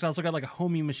on it. That's also got like a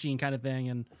homing machine kind of thing.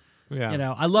 And Yeah. you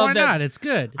know, I love Why that. not? It's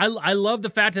good. I love the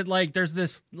fact that like there's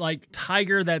this like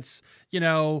tiger that's, you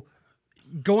know,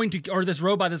 going to, or this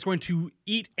robot that's going to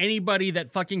eat anybody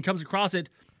that fucking comes across it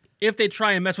if they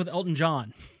try and mess with Elton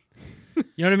John.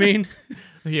 You know what I mean?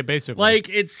 Yeah, basically. Like,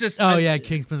 it's just... yeah,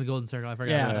 Kingsman the Golden Circle. I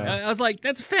forgot Yeah. about that. I was like,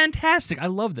 that's fantastic. I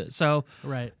love this. So,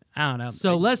 Right. I don't know.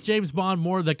 So less James Bond,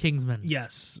 more the Kingsman.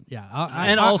 yes. Yeah.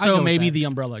 And I also go with maybe that. the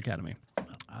Umbrella Academy.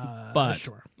 But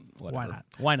Sure. whatever. Why not?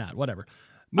 Why not? Whatever.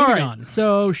 All Moving right. on.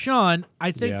 So, Sean,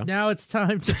 I think Yeah. now it's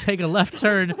time to take a left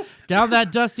turn down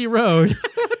that dusty road.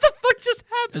 What just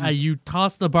happened? You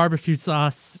toss the barbecue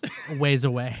sauce ways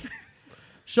away.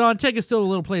 Sean, take us to a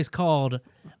little place called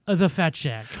the Fat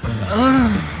Shack.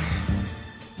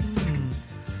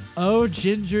 Oh,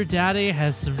 Ginger Daddy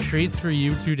has some treats for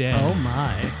you today. Oh,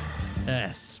 my.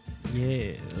 Yes.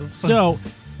 Yeah. So,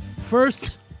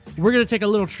 first, we're going to take a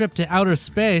little trip to outer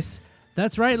space.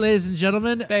 That's right, ladies and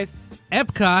gentlemen. Space.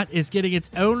 Epcot is getting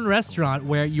its own restaurant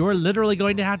where you're literally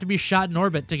going to have to be shot in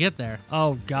orbit to get there.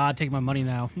 Oh, God. Take my money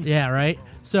now. Yeah, right?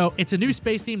 So it's a new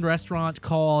space-themed restaurant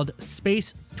called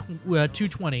Space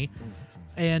 220.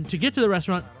 And to get to the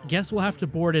restaurant, guests will have to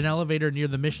board an elevator near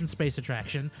the Mission Space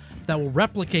attraction that will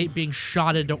replicate being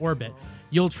shot into orbit.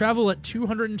 You'll travel at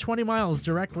 220 miles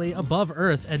directly above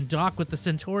Earth and dock with the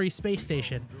Centauri space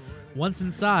station. Once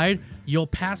inside, you'll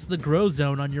pass the grow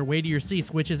zone on your way to your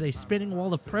seats, which is a spinning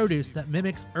wall of produce that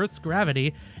mimics Earth's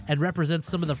gravity and represents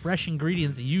some of the fresh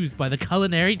ingredients used by the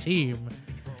culinary team.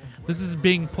 This is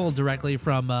being pulled directly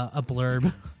from a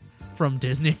blurb from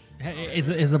Disney.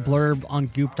 Is the blurb on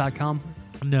goop.com?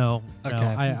 No, Okay.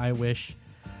 I wish.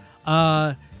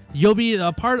 You'll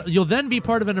then be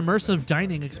part of an immersive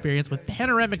dining experience with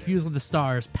panoramic views of the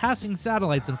stars, passing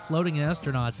satellites, and floating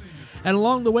astronauts. And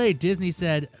along the way, Disney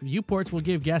said viewports will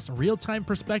give guests real-time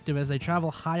perspective as they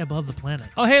travel high above the planet.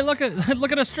 Oh, hey, look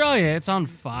at Australia. It's on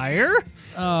fire.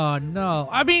 Oh no!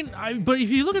 I mean, but if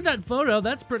you look at that photo,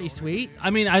 that's pretty sweet. I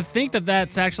mean, I think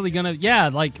that's actually gonna,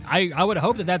 like, I would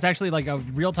hope that's actually like a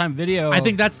real-time video. I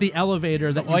think that's the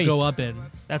elevator that you Oi. go up in.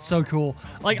 that's so cool.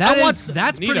 Like, That's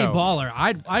Neato. pretty baller.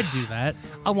 I'd do that.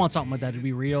 I want something like that to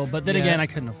be real, but then Yeah. again, I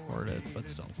couldn't afford it, but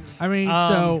still. I mean,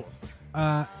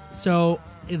 so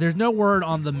there's no word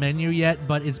on the menu yet,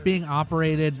 but it's being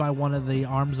operated by one of the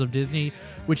arms of Disney,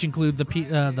 which include the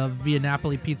Via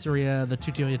Napoli Pizzeria, the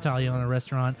Tutto Italiano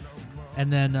restaurant,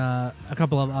 and then a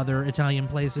couple of other Italian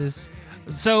places.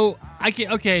 So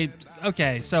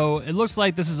okay. So it looks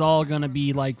like this is all gonna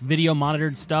be like video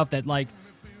monitored stuff that, like,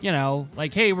 you know,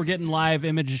 like, hey, we're getting live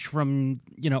image from,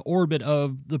 you know, orbit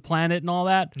of the planet and all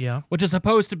that. Yeah. Which is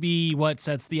supposed to be what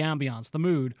sets the ambiance, the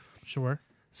mood. Sure.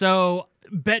 So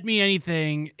bet me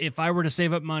anything, if I were to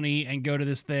save up money and go to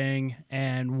this thing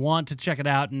and want to check it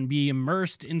out and be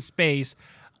immersed in space,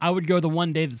 I would go the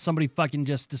one day that somebody fucking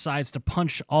just decides to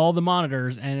punch all the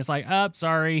monitors and it's like,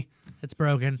 sorry, It's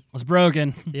broken. it's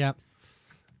broken. Yep.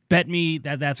 Bet me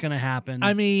that's going to happen.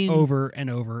 I mean- over and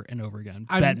over and over again.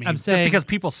 I'm- Bet me. I'm Just saying- because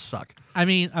people suck. I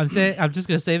mean, I'm just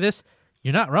gonna say this.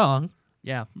 You're not wrong.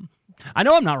 Yeah. I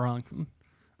know I'm not wrong.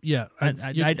 Yeah.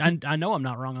 I know I'm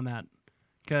not wrong on that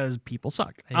because people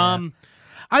suck. Yeah.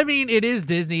 I mean, it is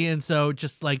Disney, and so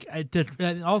just like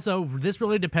and also, this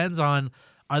really depends on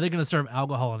are they going to serve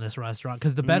alcohol in this restaurant?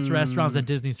 Because the best restaurants at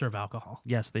Disney serve alcohol.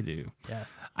 Yes, they do. Yeah.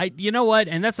 You know what?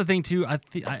 And that's the thing too. I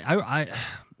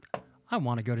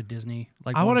want to go to Disney.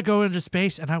 Like I want to go into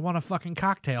space and I want a fucking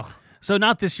cocktail. So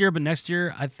not this year, but next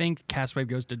year. I think Castaway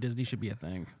Goes to Disney should be a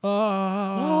thing.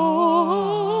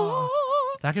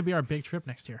 That could be our big trip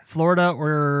next year. Florida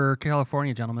or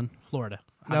California, gentlemen. Florida.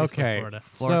 Obviously Okay. Florida.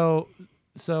 So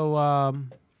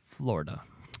Florida.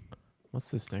 what's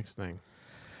this next thing?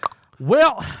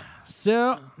 Well,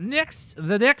 so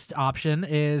the next option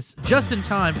is just in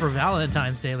time for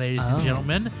Valentine's Day, ladies and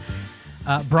gentlemen.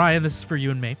 Brian, this is for you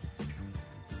and me.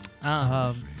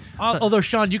 Although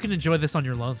Sean, you can enjoy this on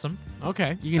your lonesome.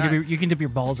 Okay. You can dip your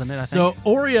balls in it. I So think.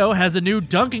 Oreo has a new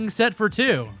dunking set for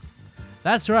two.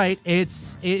 That's right. It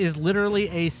is literally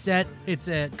a set. It's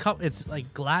a cup. It's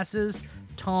like glasses,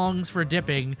 tongs for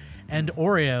dipping, and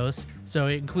Oreos. So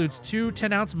it includes 2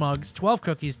 10-ounce mugs, 12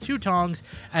 cookies, 2 tongs,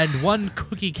 and 1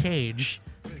 cookie cage.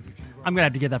 I'm gonna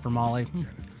have to get that for Molly.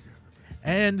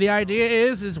 And the idea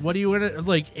is what do you want to,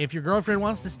 like, if your girlfriend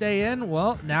wants to stay in,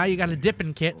 well, now you got a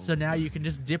dipping kit, so now you can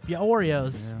just dip your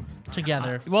Oreos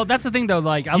together. Well, that's the thing though.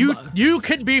 Like You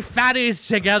can be fatties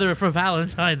together for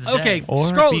Valentine's Day. okay. Or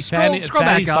Scroll be back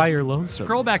fatties up. by your lonesome.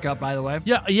 Scroll back up, by the way.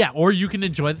 Yeah, or you can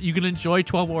enjoy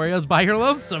 12 Oreos by your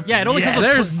lonesome. Yeah, it only comes with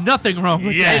There's nothing wrong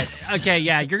with Yes. Okay,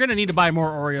 yeah, you're gonna need to buy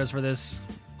more Oreos for this,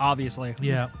 obviously. that.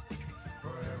 Yeah.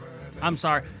 I'm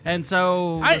sorry. And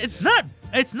so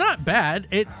It's not bad.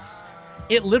 It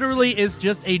literally is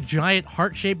just a giant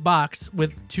heart-shaped box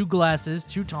with 2 glasses,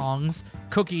 2 tongs,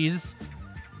 cookies,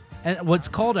 and what's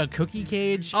called a cookie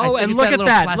cage. I Oh, think and it's look at little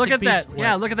that! plastic Look at piece. that!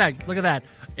 Yeah, look at that! Look at that!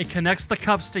 It connects the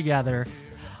cups together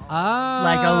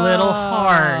like a little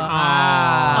heart.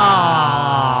 Ah.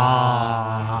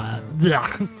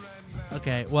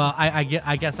 Okay, well,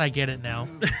 I guess I get it now.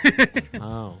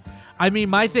 Oh. I mean,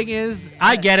 my thing is,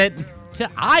 I get it.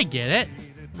 I get it.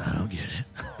 I don't get it.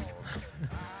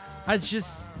 I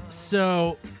just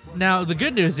so now the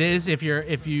good news is if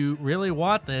you really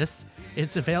want this,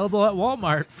 it's available at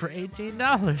Walmart for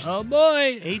 $18. Oh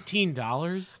boy!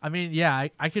 $18? I mean, yeah,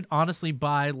 I could honestly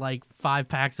buy like 5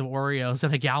 packs of Oreos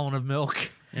and a gallon of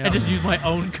milk Yeah. and just use my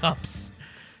own cups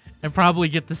and probably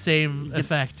get the same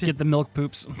effect. Get the milk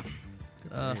poops.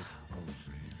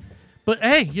 But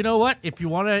hey, you know what? If you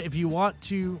want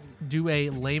to do a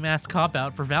lame ass cop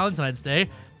out for Valentine's Day,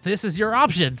 this is your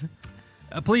option.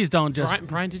 Please don't just.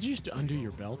 Brian, did you just undo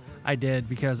your belt? I did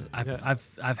because Yeah.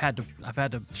 I've had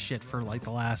to shit for like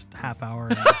the last half hour.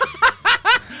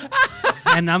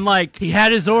 And I'm like, He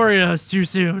had his Oreos too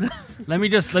soon. let me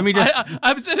just.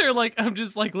 I'm sitting here I'm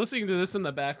just like listening to this in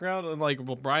the background, and like,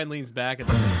 well, Brian leans back and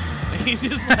he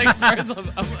just like starts.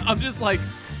 I'm just like,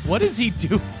 what is he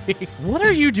doing? What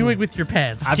are you doing with your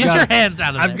pants? I've Get got- your hands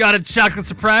out of I've there. got a chocolate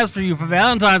surprise for you for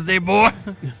Valentine's Day, boy.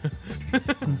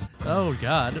 Oh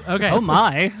God. Okay. Oh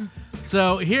my.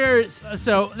 So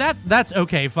that's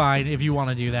okay, fine if you want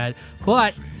to do that.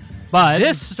 But But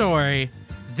this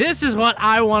is what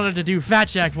I wanted to do Fat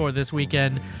Shack for this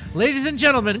weekend. Ladies and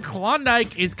gentlemen,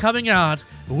 Klondike is coming out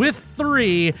with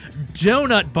 3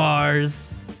 donut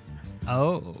bars.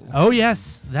 Oh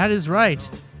yes, that is right.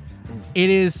 It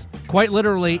is quite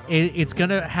literally. It's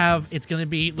gonna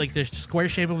be like the square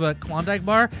shape of a Klondike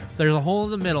bar. There's a hole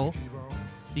in the middle.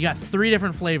 You got 3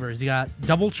 different flavors. You got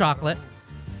double chocolate,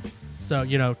 so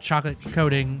chocolate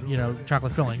coating,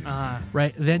 chocolate filling.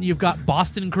 Right. Then you've got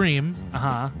Boston cream.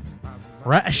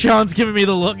 Right. Sean's giving me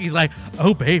the look. He's like,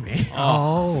 "Oh baby,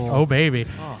 oh baby."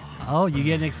 Oh, you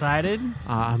getting excited?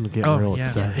 I'm getting real yeah,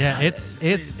 excited. yeah.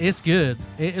 It's good.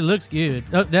 It looks good.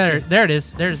 Oh, there it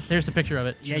is. There's the picture of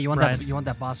it. Yeah, you want Brian. that? You want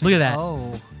that Boston? Look at that.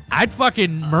 Oh, I'd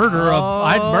fucking murder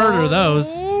I'd murder those.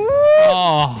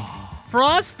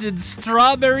 frosted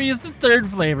strawberry is the 3rd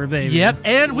flavor, baby. Yep,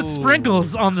 and with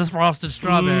sprinkles on this frosted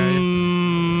strawberry.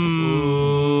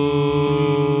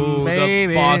 Ooh,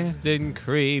 baby. the Boston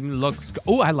cream looks.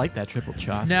 Oh, I like that triple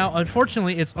chocolate. Now,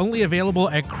 unfortunately, it's only available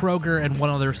at Kroger and one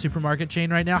other supermarket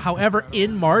chain right now. However,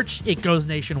 in March, it goes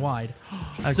nationwide.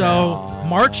 So,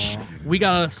 March, we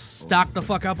gotta stock the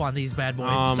fuck up on these bad boys.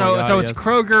 Oh my So God, so it's yes.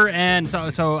 Kroger and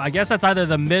so I guess that's either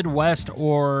the Midwest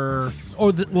or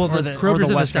There's Kroger's in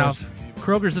the West South. Coast.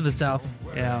 Kroger's in the South.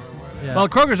 Yeah. Yeah. Well,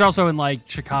 Kroger's also in like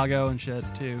Chicago and shit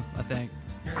too, I think.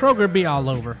 Kroger be all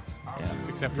over.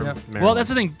 Except for Maryland. Well, that's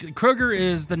the thing. Kroger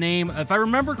is the name, if I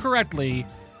remember correctly.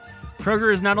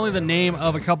 Kroger is not only the name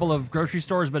of a couple of grocery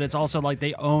stores, but it's also like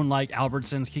they own like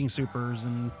Albertsons, King Soopers,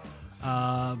 and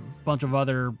a bunch of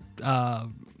other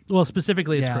Well,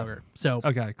 specifically, it's Yeah. Kroger. So,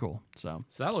 Okay, cool. So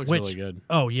So that looks Which- really good.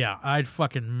 oh yeah, I'd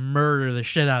fucking murder the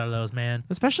shit out of those, man.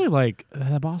 Especially like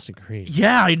the Boston cream.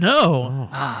 Yeah, I know.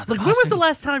 Oh. Like, when was the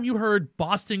last time you heard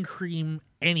Boston cream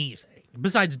anything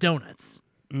besides donuts?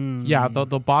 Yeah, the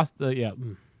Boston. Yeah.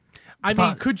 I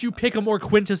mean, could you pick a more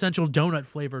quintessential donut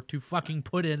flavor to fucking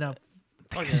put in a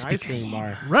Fucking ice cream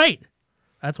bar. right?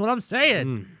 That's what I'm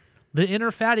saying. The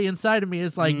inner fatty inside of me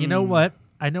is like, you know what?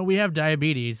 I know we have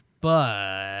diabetes, but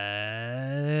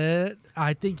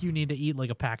I think you need to eat like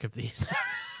a pack of these.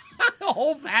 A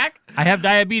whole pack. I have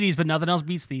diabetes, but nothing else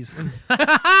beats these.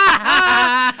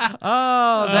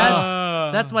 Oh,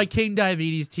 that's my King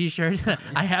Diabetes T-shirt.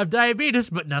 I have diabetes,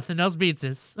 but nothing else beats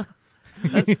this.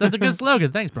 That's a good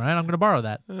slogan. Thanks, Brian. I'm going to borrow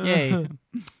that. Yay.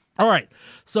 All right.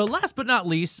 So last but not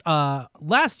least,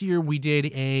 last year we did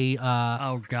a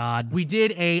Oh God.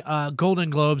 Golden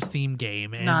Globes theme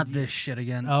game. And Not this shit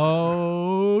again.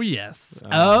 Oh yes.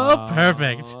 Oh,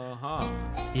 perfect. Uh-huh.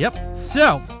 Yep.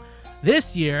 So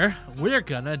this year we're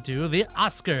gonna do the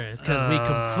Oscars because we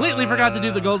completely forgot to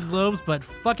do the Golden Globes, but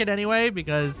fuck it anyway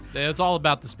because It's all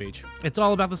about the speech. it's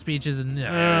all about the speeches and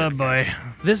Oh boy.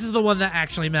 this is the one that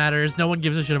actually matters. No one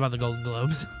gives a shit about the Golden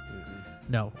Globes.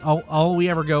 No, all we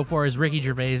ever go for is Ricky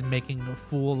Gervais making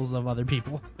fools of other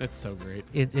people. It's so great.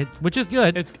 Which is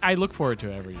good. I look forward to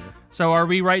it every year. So are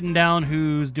we writing down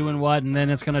who's doing what, and then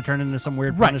it's going to turn into some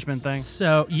weird punishment thing?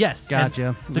 So yes, and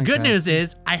Gotcha. the good Okay. news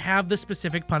is I have the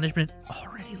specific punishment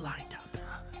already lined up.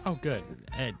 Oh, good.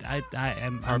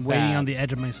 I'm waiting bad. on the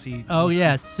edge of my seat. Oh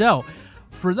yeah, so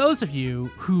for those of you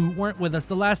who weren't with us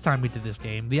the last time we did this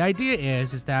game, the idea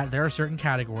is that there are certain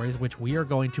categories which we are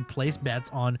going to place bets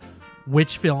on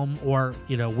which film or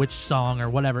which song or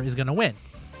whatever is going to win.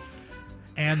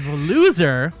 And the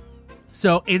loser,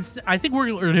 so I think we're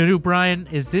going to do, Brian,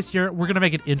 is this year we're going to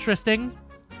make it interesting.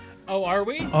 Oh, are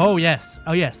we? Oh yes.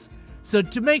 So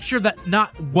to make sure that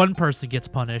not one person gets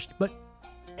punished, but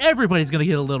everybody's going to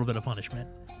get a little bit of punishment.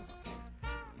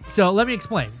 So let me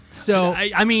explain. So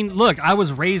I mean, look, I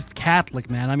was raised Catholic,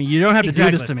 man. I mean, you don't have to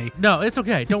do this to me. No, it's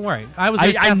okay. Don't worry. I was.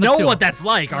 I Catholic know too. what that's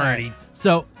like All already. right.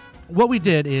 So what we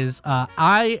did is,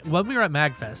 when we were at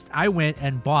MagFest, I went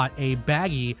and bought a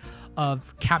baggie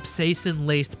of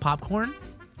capsaicin-laced popcorn.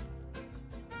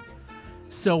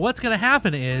 So what's going to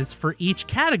happen is, for each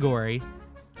category,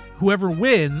 whoever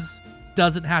wins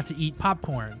doesn't have to eat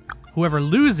popcorn. Whoever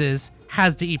loses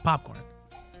has to eat popcorn.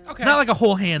 Okay. Not like a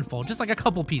whole handful, just like a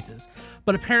couple pieces.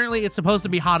 But apparently it's supposed to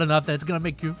be hot enough that it's going to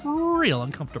make you real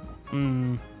uncomfortable.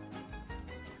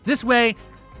 This way,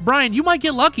 Brian, you might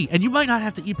get lucky and you might not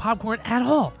have to eat popcorn at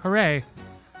all. Hooray.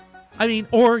 I mean,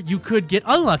 or you could get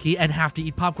unlucky and have to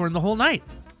eat popcorn the whole night.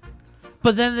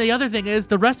 But then the other thing is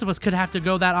the rest of us could have to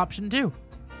go that option too.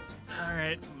 All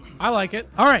right. I like it.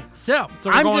 All right, so So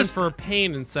we're I'm going just- for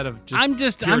pain instead of just I'm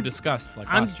just- pure I'm- disgust like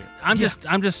I'm last year.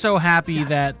 I'm just so happy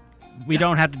that we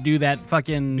don't have to do that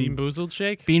fucking Bean boozled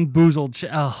shake. bean boozled shit.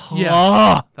 Oh, Yeah.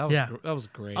 oh. That was Yeah. that was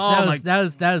great. Oh, that my-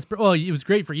 was well, it was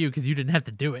great for you because you didn't have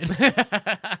to do it.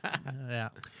 Yeah,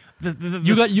 The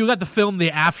you got to film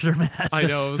the aftermath. I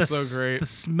know it was so the great.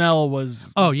 smell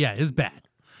was. Oh yeah, it's bad.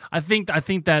 I think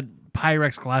that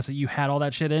Pyrex glass that you had all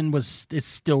that shit in it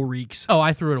still reeks. Oh,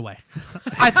 I threw it away.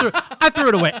 I threw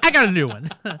it away. I got a new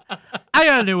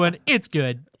one. It's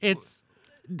good.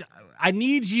 I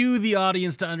need you, the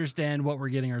audience, to understand what we're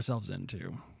getting ourselves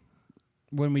into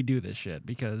when we do this shit,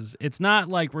 because it's not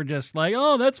like we're just like,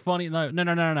 oh, that's funny. No.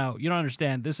 You don't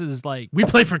understand. This is like, We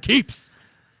play for keeps.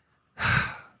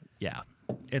 yeah,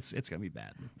 it's gonna be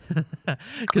bad.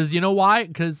 Because you know why?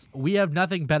 Because we have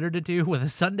nothing better to do with a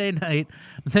Sunday night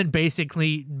than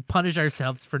basically punish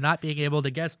ourselves for not being able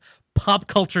to guess pop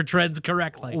culture trends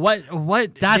correctly. What?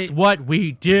 That's what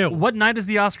we do. What night is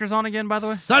the Oscars on again? By the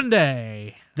way,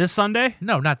 Sunday. this Sunday?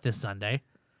 No, not this Sunday.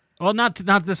 Well, not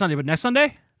this Sunday, but next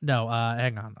Sunday. No,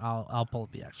 hang on. I'll pull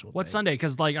up the actual. What date. Sunday?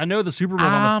 Because like I know the Super Bowl.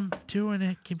 on I'm doing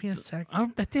it. Give me a sec.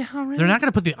 the, They're not going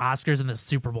to put the Oscars and the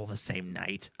Super Bowl the same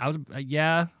night. I would,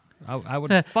 yeah. I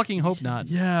would fucking hope not.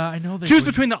 Yeah, I know they Choose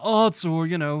would. between the odds or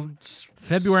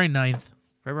February 9th.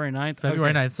 February 9th.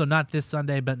 February Okay. 9th. So not this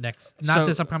Sunday, but next. Not So-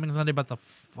 this upcoming Sunday, but the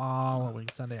following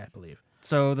Sunday, I believe.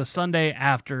 So the Sunday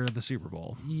after the Super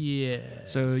Bowl. Yeah.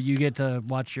 So you get to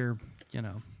watch your,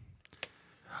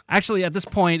 Actually, at this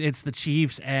point, it's the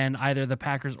Chiefs and either the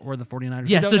Packers or the 49ers.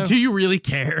 Yeah, We don't so know- do you really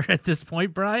care at this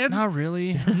point, Brian? Not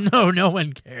really. No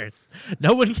one cares.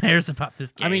 No one cares about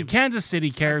this game. I mean, Kansas City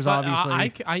cares, But,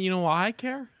 obviously. I you know why I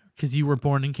care? because you were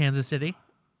born in Kansas City.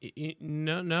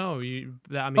 No. You.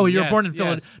 I mean, Oh, you were yes, born in yes.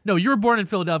 Philadelphia. No, you were born in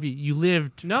Philadelphia. You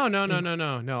lived. No.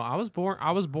 I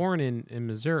was born in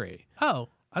Missouri. Oh,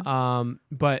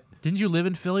 But Didn't you live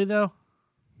in Philly though?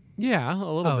 yeah, a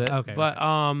little Oh, bit. okay. But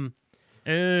Ugh.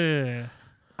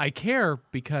 I care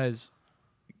because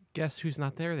guess who's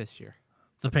not there this year?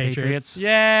 The Patriots. Yay!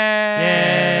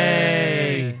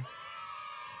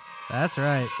 That's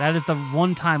right. That is the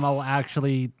one time I'll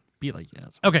actually be like,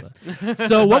 yes. Okay.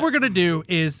 So what we're going to do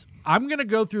is I'm going to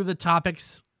go through the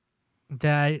topics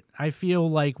that I feel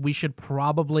like we should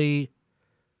probably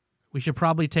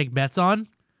take bets on.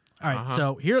 All right.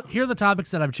 So here are the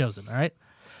topics that I've chosen, all right?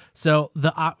 So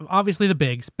the obviously the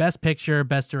bigs: best picture,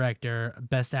 best director,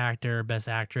 best actor, best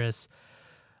actress,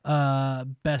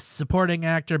 best supporting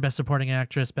actor, best supporting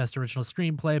actress, best original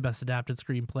screenplay, best adapted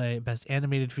screenplay, best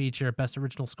animated feature, best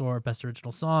original score, best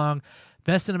original song,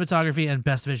 best cinematography, and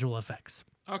best visual effects.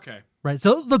 Okay. Right.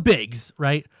 So the bigs,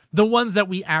 right? The ones that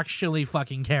we actually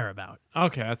fucking care about.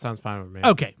 Okay, that sounds fine with me.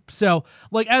 Okay. So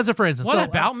like as a for instance, What so,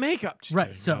 about makeup? Just right.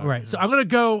 kidding. So No, right. So I'm gonna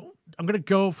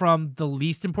go from the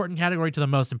least important category to the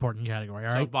most important category.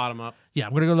 All So right. bottom up. Yeah,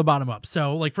 I'm gonna go to the bottom up.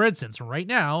 So like for instance, right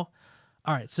now,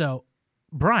 all right. So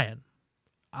Brian,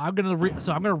 I'm gonna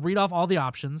read off all the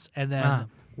options and then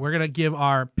we're gonna give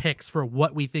our picks for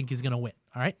what we think is gonna win.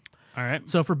 All right. All right.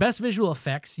 So for best visual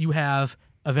effects, you have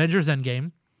Avengers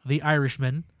Endgame, The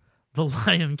Irishman, The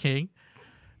Lion King,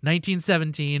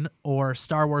 1917, or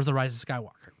Star Wars: The Rise of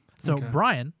Skywalker. So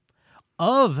Brian,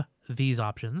 of these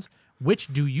options,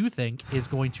 which do you think is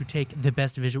going to take the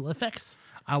best visual effects?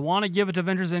 I want to give it to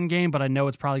Avengers Endgame, but I know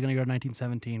it's probably going to go to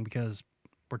 1917 because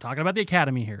we're talking about the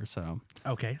Academy here. So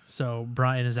Okay, so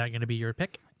Brian, is that going to be your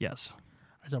pick? yes.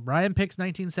 So Brian picks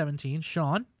 1917.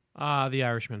 Sean? The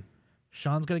Irishman.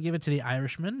 Sean's going to give it to The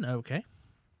Irishman. Okay.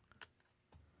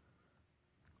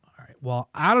 All right. Well,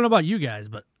 I don't know about you guys,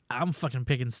 but I'm fucking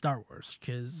picking Star Wars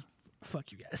because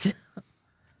fuck you guys.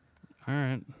 All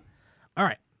right. All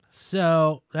right.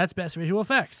 So that's best visual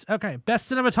effects. Okay.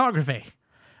 Best cinematography.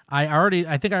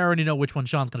 I think I already know which one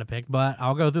Sean's going to pick, but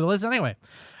I'll go through the list anyway.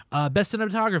 Best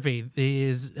cinematography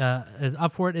is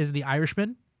up for it is The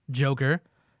Irishman, Joker,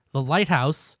 The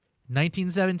Lighthouse,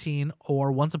 1917,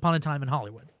 or Once Upon a Time in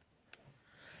Hollywood.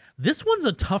 This one's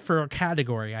a tougher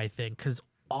category, I think, because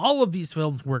all of these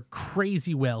films were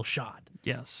crazy well shot.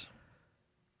 Yes.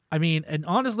 I mean, and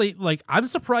honestly, like, I'm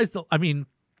surprised. I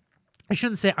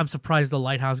shouldn't say I'm surprised The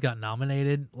Lighthouse got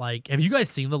nominated. Like, have you guys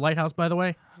seen The Lighthouse, by the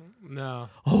way? No.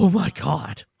 Oh my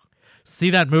God. See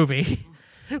that movie.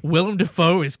 Willem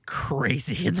Dafoe is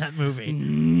crazy in that movie.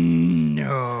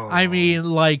 No. I mean,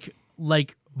 like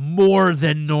more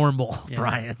than normal, Yeah.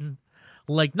 Brian.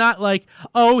 Like, not like,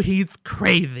 oh, he's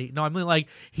crazy. No, I mean, like,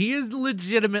 he is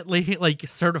legitimately, like,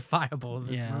 certifiable in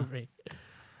this Yeah. movie.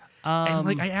 And,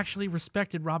 like, I actually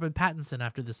respected Robert Pattinson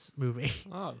after this movie.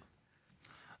 Oh.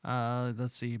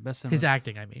 Let's see. Best His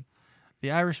acting, I mean.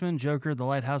 The Irishman, Joker, The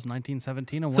Lighthouse,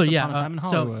 1917, and So, Once yeah. Upon a Time in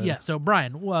Hollywood. So,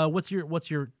 Brian, what's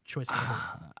your choice?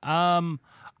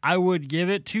 I would give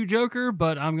it to Joker,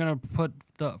 but I'm gonna put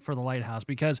for The Lighthouse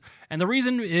and the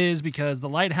reason is because The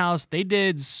Lighthouse, they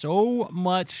did so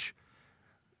much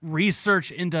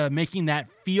research into making that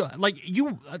feel like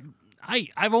you.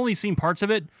 I've only seen parts of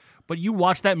it, but you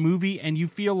watch that movie and you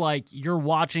feel like you're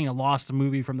watching a lost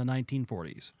movie from the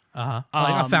 1940s. Like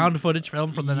a found footage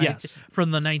film from the yes. from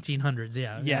the 1900s.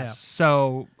 Yeah. Yes, Yeah.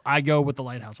 so I go with The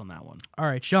Lighthouse on that one. All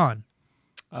right, Sean.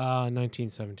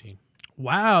 1917.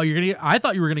 Wow, I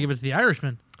thought you were gonna give it to The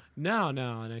Irishman. No,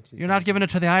 1917. You're not giving it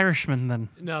to The Irishman then.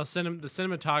 No, the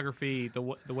cinematography, the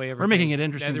way everything. We're making it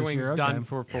interesting this Everything's year, done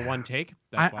okay. for one take.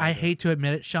 That's why I do it. hate to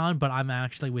admit it, Sean, but I'm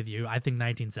actually with you. I think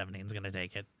 1917 is gonna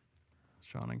take it.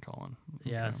 Sean and Colin.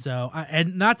 Yeah. Okay. So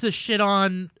and not to shit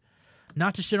on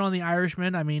The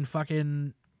Irishman. I mean,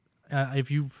 fucking, if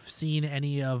you've seen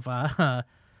any of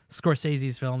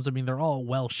Scorsese's films, I mean, they're all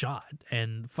well shot,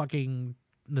 and fucking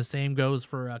the same goes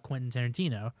for Quentin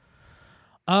Tarantino.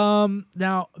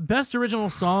 Now, best original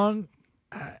song.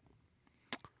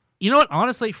 You know what?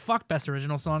 Honestly, fuck best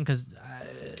original song because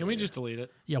Can we just delete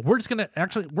it? yeah, we're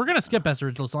gonna skip best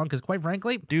original song because quite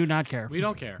frankly, Do not care. We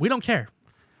don't care. we don't care.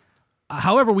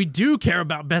 However, we do care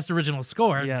about best original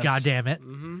score. Yes. God damn it!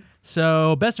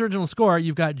 So, best original score,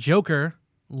 you've got Joker,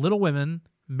 Little Women,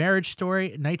 Marriage Story,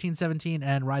 1917,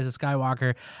 and Rise of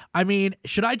Skywalker. I mean,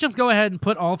 should I just go ahead and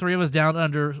put all three of us down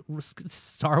under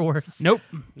Star Wars? Nope.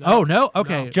 Oh no.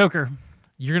 Okay, Joker.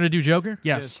 you're gonna do Joker.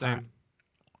 Yes. Just same.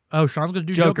 Oh, Sean's gonna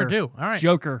do Joker, too. All right.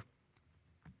 Joker.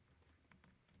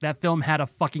 That film had a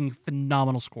fucking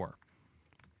phenomenal score.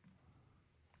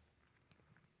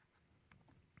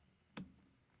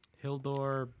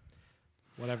 Hildor,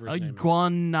 whatever his name is.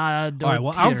 Iguanado. All right.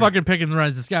 Well, I'm fucking picking the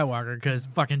Rise of Skywalker because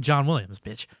fucking John Williams,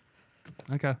 bitch.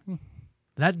 Okay.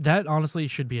 That honestly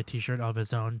should be a T-shirt of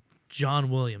its own. John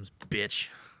Williams, bitch.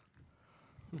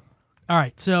 All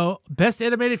right, so best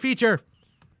animated feature.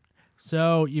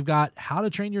 So you've got How to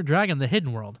Train Your Dragon: The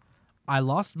Hidden World, I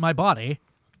Lost My Body,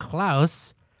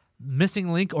 Klaus,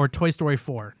 Missing Link, or Toy Story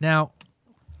 4. Now,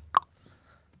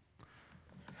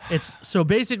 it's so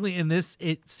basically in this,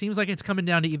 it seems like it's coming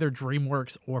down to either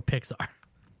DreamWorks or Pixar.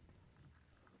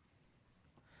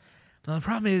 Now the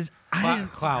problem is,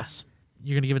 Klaus.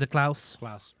 You're gonna give it to Klaus.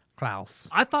 Klaus.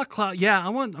 I thought Klaus. Yeah,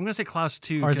 I'm gonna say Klaus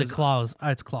too. Or is it 'cause- Claus?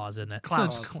 It's Claus, isn't it?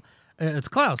 Klaus. It's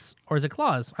Klaus. Or is it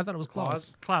Claus? I thought it was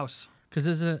Claus. Klaus. Because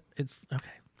it's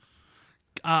okay.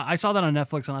 I saw that on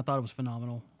Netflix and I thought it was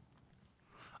phenomenal.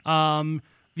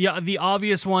 The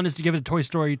obvious one is to give it to Toy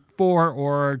Story 4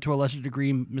 or to a lesser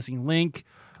degree Missing Link.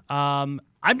 I'm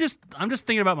just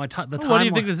thinking about the time. What do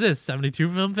you think this is?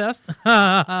 72 Film Fest?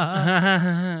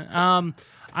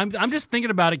 I'm just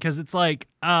thinking about it because it's like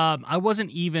I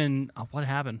wasn't even what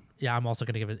happened. Yeah, I'm also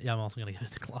gonna give it. Yeah, I'm also gonna give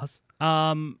it to Klaus.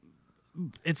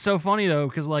 It's so funny though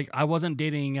because like I wasn't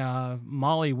dating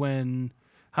Molly when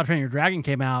How to Train Your Dragon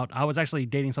came out. I was actually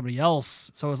dating somebody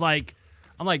else. So it was like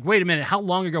I'm like, wait a minute, how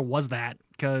long ago was that?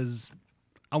 Because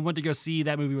I went to go see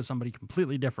that movie with somebody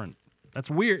completely different. That's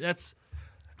weird.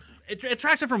 It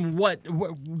tracks it from what?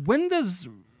 When is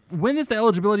the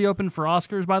eligibility open for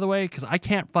Oscars? By the way, because I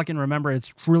can't fucking remember.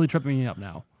 It's really tripping me up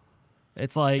now.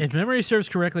 It's like If memory serves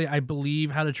correctly, I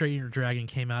believe How to Train Your Dragon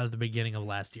came out at the beginning of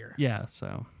last year, yeah.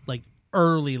 So like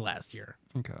early last year.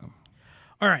 okay.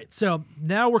 All right, so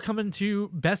now we're coming to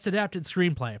best adapted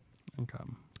screenplay, Okay.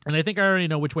 and I think I already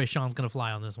know which way Sean's gonna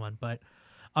fly on this one, but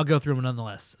I'll go through them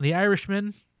nonetheless. The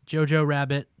Irishman, Jojo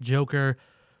Rabbit, Joker,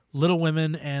 Little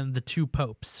Women, and The Two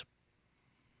Popes.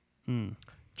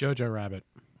 Jojo Rabbit.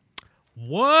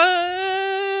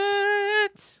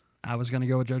 What? I was gonna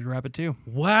go with Jojo Rabbit too.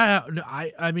 Wow. No,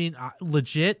 I mean,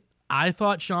 legit, I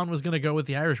thought Sean was going to go with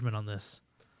The Irishman on this.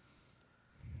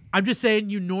 I'm just saying,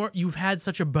 you've had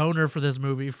such a boner for this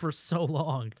movie for so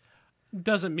long.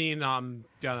 Doesn't mean I'm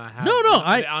gonna have.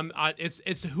 No,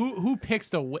 it's who picks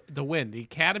the win. The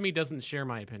Academy doesn't share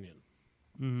my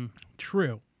opinion.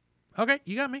 True. Okay,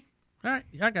 you got me. All right,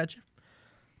 I got you.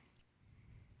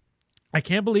 I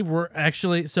can't believe we're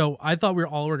actually. So I thought we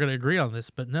were going to agree on this,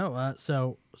 but no.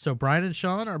 So Brian and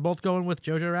Sean are both going with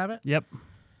Jojo Rabbit. Yep.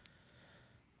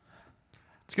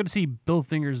 It's good to see Bill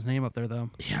Finger's name up there though,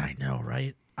 Yeah, I know,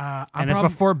 right? and it's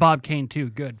before Bob Kane too.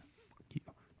 Good.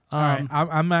 All right,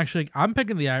 I'm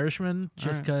picking The Irishman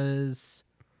just because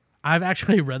I've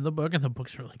actually read the book and the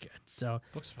book's really good. So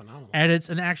Looks phenomenal. and it's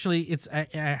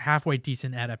a halfway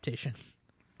decent adaptation.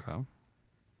 Okay.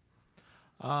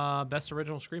 Best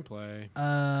original screenplay.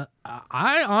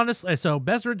 I honestly, so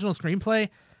best original screenplay,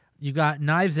 you got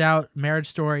Knives Out, Marriage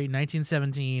Story,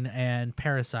 1917, and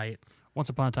Parasite. Once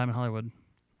Upon a Time in Hollywood.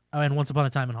 Oh, and Once Upon a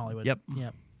Time in Hollywood. Yep.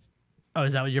 Oh,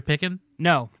 is that what you're picking?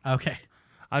 No, Okay.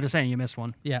 I was just saying you missed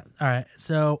one. Yeah. All right.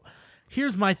 So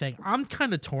here's my thing. I'm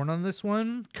kind of torn on this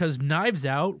one because Knives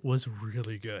Out was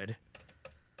really good.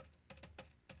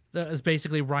 That was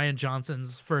basically Ryan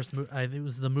Johnson's first movie. It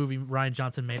was the movie Ryan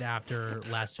Johnson made after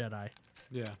Last Jedi.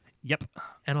 Yeah. Yep.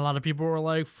 And a lot of people were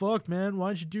like, fuck, man,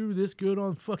 why'd you do this good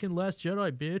on fucking Last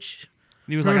Jedi, bitch?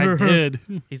 He was like, I did.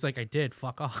 He's like, I did.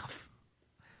 Fuck off.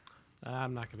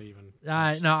 I'm not gonna even.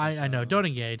 No, I know. Don't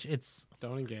engage.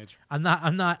 Don't engage. I'm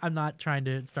not trying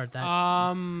to start that.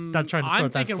 Not trying to start I'm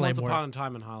that thinking flame Once war. Upon a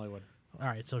Time in Hollywood. All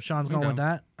right, so Sean's going Okay. with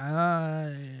that.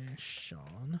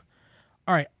 Sean.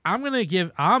 All right, I'm gonna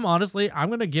give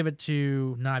it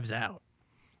to Knives Out.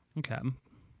 Okay.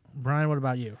 Brian, what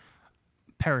about you?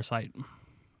 Parasite.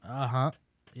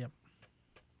 Yep.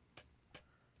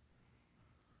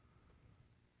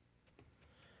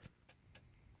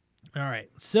 All right,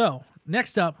 so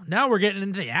next up, now we're getting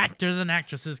into the actors and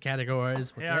actresses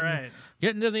categories. We're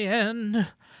getting to the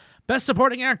end. Best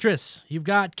Supporting Actress. You've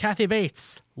got Kathy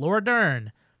Bates, Laura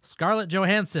Dern, Scarlett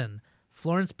Johansson,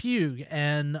 Florence Pugh,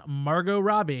 and Margot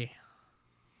Robbie.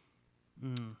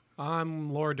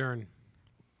 I'm Laura Dern.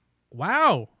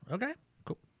 Wow. Okay,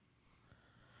 cool.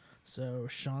 So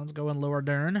Sean's going Laura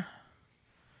Dern.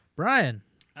 Brian.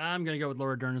 I'm gonna go with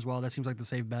Laura Dern as well. That seems like the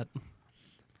safe bet.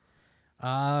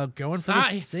 Going for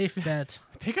the safe bet.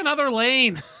 Pick another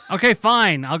lane. Okay,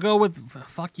 fine. I'll go with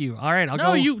fuck you. All right, I'll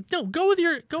go. Go with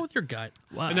your gut.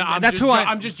 Well, No, that's who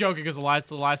I'm just joking because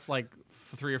the last like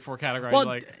 3 or 4 categories. Well,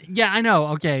 like yeah, I know.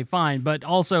 Okay, fine, but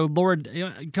also, Lord,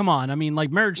 come on. I mean, like,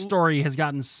 Marriage Story has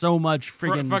gotten so much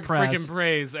freaking press, freaking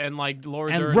praise, and like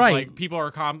Laura And Dern's right. like people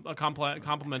are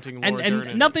complimenting Laura Dern.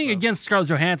 and nothing so. against Scarlett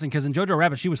Johansson because in Jojo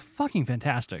Rabbit she was fucking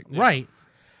fantastic. Right.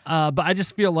 But I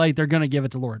just feel like they're gonna give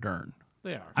it to Laura Dern.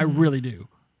 They are. I really do.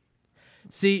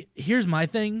 See, here's my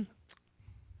thing.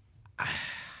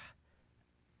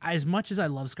 As much as I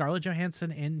love Scarlett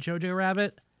Johansson in Jojo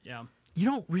Rabbit, Yeah. you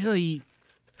don't really.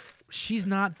 She's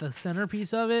not the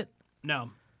centerpiece of it, No.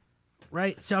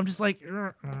 right? So I'm just like,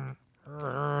 Look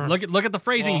at the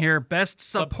phrasing Well, here. Best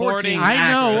supporting. supporting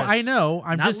actress. I know.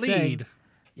 I'm Not just saying. lead.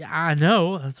 Yeah, I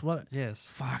know. That's what. Yes.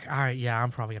 Fuck. All right. Yeah,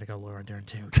 I'm probably gonna go Laura Dern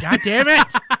too. God damn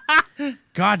it!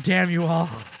 God damn you all.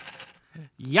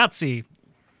 Yahtzee.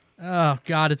 Oh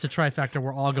God, it's a trifecta.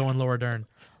 We're all going Laura Dern.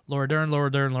 Laura Dern.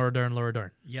 Laura Dern. Laura Dern. Laura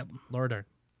Dern. Yep. Laura Dern.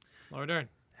 Laura Dern.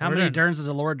 How Laura many Dern. Derns does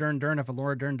a Laura Dern if a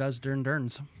Laura Dern does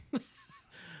Derns?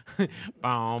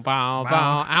 Bow, bow,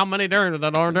 bow. How many Dern?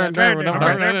 Laura Dern.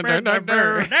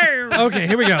 Okay,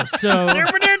 here we go. So Laura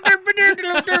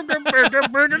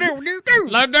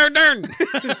Dern.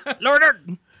 Laura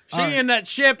Dern. She in that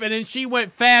ship, and then she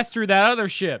went fast through that other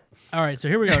ship. all right, so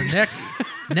here we go.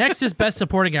 Next is best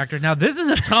supporting actor. Now this is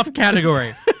a tough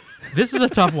category. This is a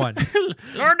tough one.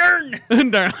 Laura Dern.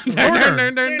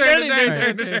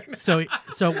 So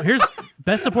here's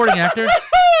best supporting actor.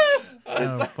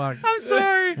 Oh fuck! I'm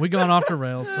sorry. We going off the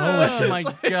rails. Holy shit! Oh my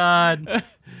God.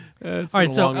 All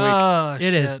right, so Oh,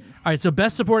 it is. shit. All right, so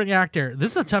best supporting actor.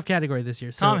 This is a tough category this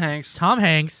year. So Tom Hanks. Tom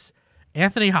Hanks,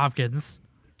 Anthony Hopkins,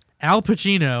 Al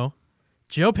Pacino,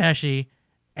 Joe Pesci,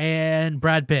 and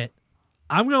Brad Pitt.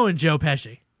 I'm going Joe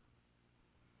Pesci.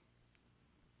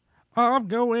 I'm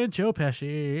going Joe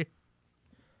Pesci.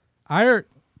 I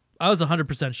was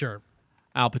 100% sure.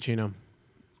 Al Pacino.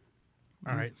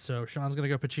 All right, so Sean's going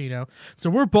to go Pacino. So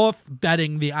we're both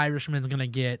betting the Irishman's going to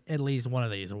get at least one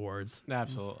of these awards.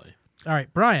 Absolutely. All right,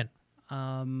 Brian.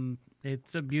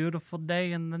 It's a beautiful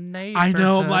day in the neighborhood. I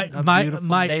know, a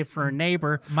beautiful day for a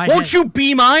neighbor. my Won't head- you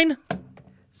be mine?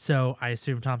 So I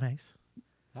assume Tom Hanks.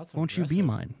 That's Won't you be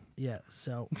mine? Yeah,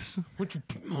 so Would you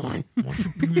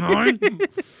be mine?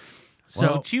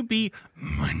 so Won't you be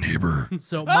my neighbor?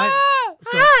 so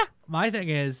my thing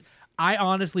is I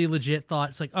honestly legit thought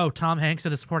it's like, oh, Tom Hanks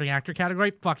in a supporting actor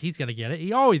category, fuck, he's gonna get it.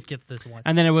 He always gets this one.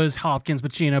 And then it was Hopkins,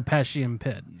 Pacino, Pesci, and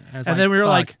Pitt. And then we were fuck.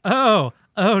 like, oh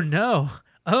no,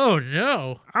 oh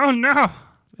no, oh no.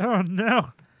 oh no.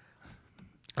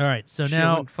 All right, so Shit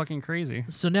now went fucking crazy.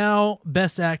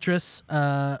 best actress,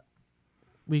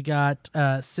 we got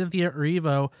Cynthia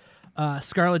Erivo,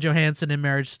 Scarlett Johansson in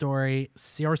Marriage Story,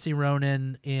 Saoirse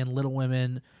Ronan in Little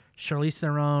Women, Charlize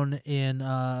Theron in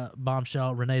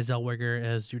Bombshell, Renee Zellweger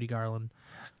as Judy Garland.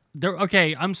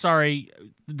 Okay, I'm sorry.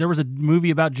 There was a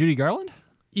movie about Judy Garland?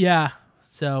 Yeah,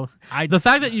 so the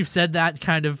fact that you've said that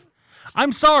kind of,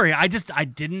 I'm sorry.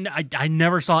 I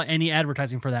never saw any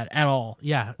advertising for that at all.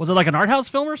 yeah. Was it like an art house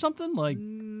film or something? Like,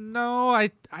 No,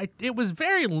 it was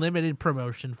very limited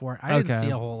promotion for it. I didn't Okay.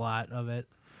 see a whole lot of it.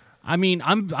 I mean,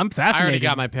 I'm fascinated. I already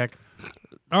got my pick.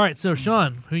 All right, so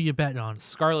Sean, who you betting on?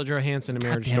 Scarlett Johansson in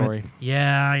Marriage damn it. Story.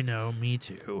 Yeah, I know, me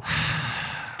too.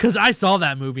 Because I saw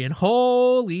that movie and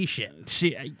holy shit,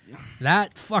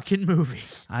 that fucking movie.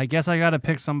 I guess I got to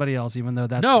pick somebody else, even though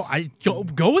that's No, go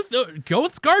with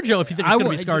ScarJo if you think it's gonna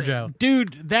be ScarJo.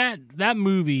 Dude, that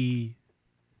movie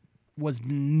was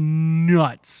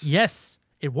nuts. Yes,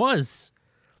 it was.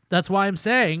 That's why I'm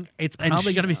saying it's And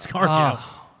probably she- gonna be ScarJo.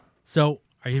 Oh. So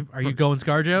are you going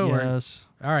ScarJo? Yes.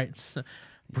 Or all right, so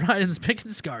Brian's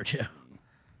picking ScarJo.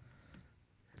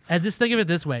 And just think of it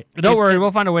this way. Don't worry,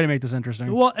 we'll find a way to make this interesting.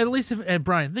 Well, at least if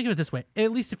Brian, think of it this way.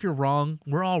 At least if you're wrong,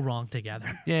 we're all wrong together.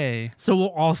 Yay. So we'll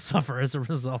all suffer as a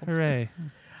result. Hooray.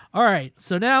 All right.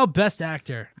 So now best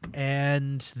actor.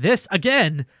 And this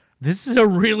is a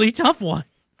really tough one.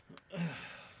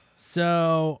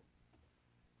 So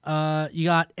you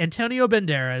got Antonio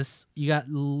Banderas, you got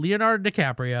Leonardo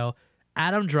DiCaprio,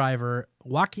 Adam Driver,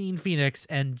 Joaquin Phoenix,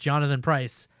 and Jonathan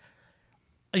Pryce.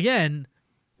 Again,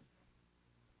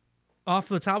 off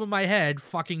the top of my head,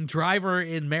 fucking Driver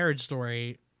in Marriage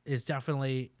Story is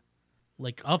definitely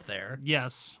like up there.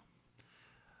 Yes.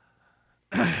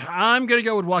 I'm going to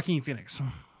go with Joaquin Phoenix.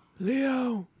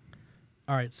 Leo.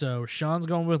 All right, so Sean's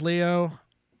going with Leo.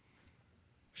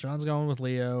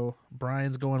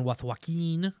 Brian's going with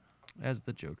Joaquin As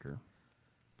the Joker.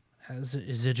 as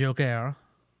is a Joker.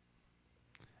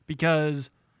 Because,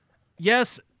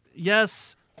 yes,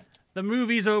 the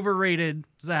movie's overrated,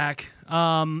 Zach.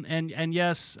 And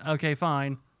yes, okay,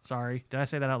 fine. Sorry, did I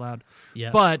say that out loud?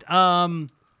 Yeah. But,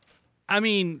 I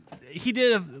mean, he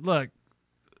did, look,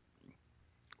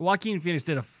 Joaquin Phoenix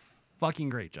did a fucking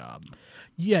great job.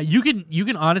 Yeah, you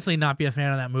can honestly not be a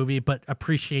fan of that movie, but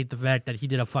appreciate the fact that he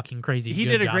did a fucking crazy. He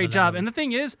good did a job great in that job. movie. And the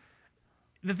thing is,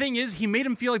 the thing is, he made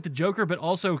him feel like the Joker, but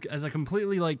also as a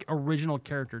completely like original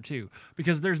character too.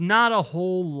 Because there's not a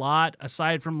whole lot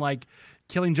aside from like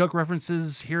Killing Joke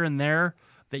references here and there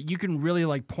that you can really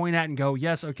like point at and go,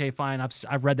 yes, okay, fine.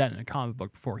 I've read that in a comic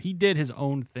book before. He did his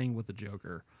own thing with the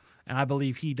Joker, and I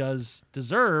believe he does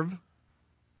deserve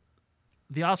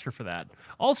the Oscar for that.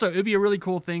 Also, it'd be a really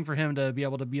cool thing for him to be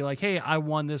able to be like, hey, I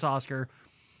won this Oscar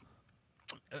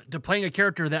to playing a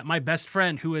character that my best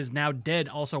friend, who is now dead,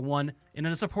 also won in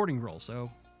a supporting role. So,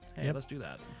 hey, let's do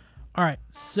that. All right.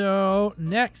 So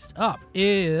next up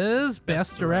is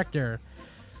Best Director.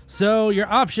 So your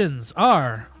options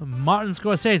are Martin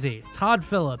Scorsese, Todd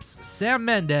Phillips, Sam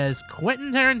Mendes,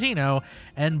 Quentin Tarantino,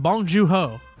 and Bong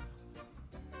Joon-ho.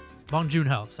 Bong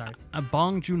Joon-ho, sorry.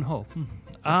 Bong Joon-ho.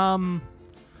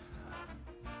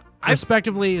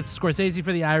 Respectively, it's Scorsese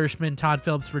for The Irishman, Todd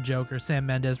Phillips for Joker, Sam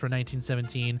Mendes for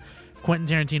 1917, Quentin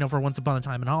Tarantino for Once Upon a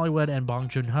Time in Hollywood, and Bong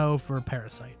Joon-ho for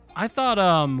Parasite. I thought,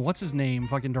 what's his name?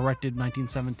 Fucking directed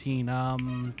 1917.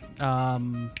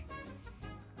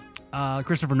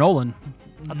 Christopher Nolan.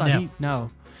 I thought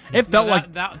no. It felt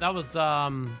like that was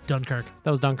Dunkirk.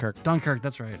 That was Dunkirk. Dunkirk.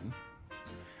 That's right.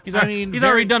 He's very-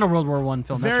 already done a World War I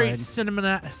film. Very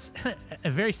That's right.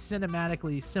 very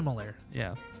cinematically similar.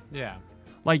 Yeah. Yeah.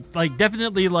 Like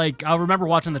definitely like I remember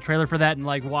watching the trailer for that and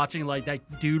like watching like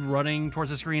that dude running towards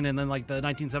the screen and then like the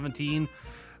 1917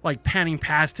 like panning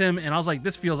past him and I was like,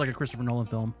 this feels like a Christopher Nolan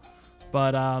film.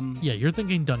 But Yeah, you're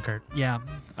thinking Dunkirk. yeah.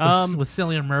 With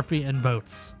Cillian Murphy and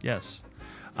boats. Yes.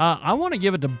 I want to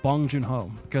give it to Bong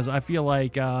Joon-ho because I feel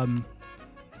like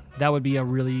that would be a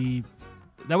really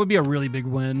big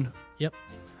win. Yep.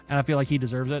 And I feel like he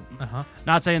deserves it. Uh-huh.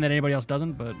 Not saying that anybody else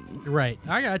doesn't, but Right.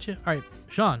 I got you. All right,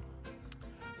 Sean.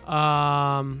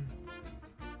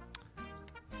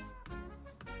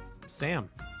 Sam.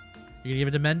 You gonna give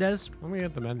it to Mendes? I'm gonna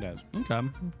get the Mendes. okay.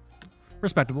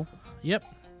 Respectable. Yep.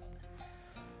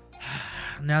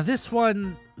 Now this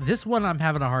one I'm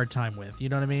having a hard time with. You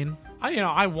know what I mean?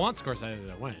 I want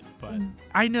Scorsese to win, but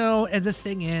I know, and the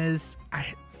thing is, but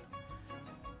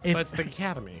it's the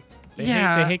Academy. They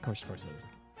Yeah. hate Scorsese.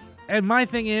 and my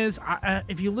thing is,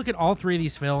 if you look at all three of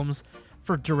these films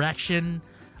for direction,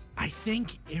 I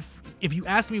think if you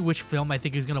ask me which film I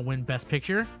think is gonna win Best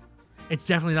Picture, it's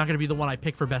definitely not gonna be the one I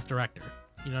pick for Best Director.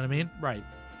 You know what I mean? Right.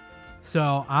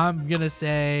 So I'm gonna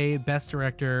say Best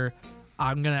Director.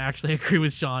 I'm gonna actually agree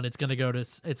with Sean. It's gonna go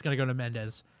to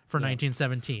Mendes for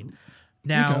 1917.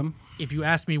 Now, Okay. if you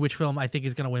ask me which film I think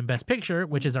is gonna win Best Picture,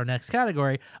 which is our next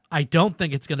category, I don't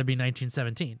think it's gonna be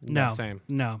 1917. No. Same.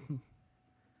 No.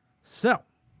 So,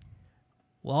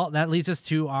 well, that leads us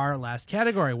to our last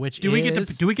category, which Do we get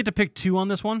to pick two on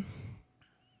this one?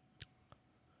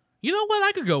 You know what?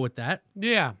 I could go with that.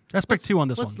 Yeah. Let's pick two on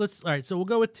this one. Let's all right. So we'll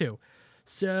go with two.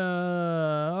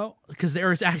 So, because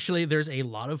there's a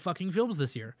lot of fucking films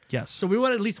this year. Yes. So we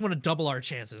want at least want to double our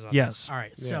chances on Yes. this. All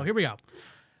right. So Yeah. here we go.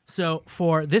 So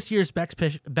for this year's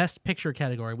Best Picture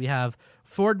category, we have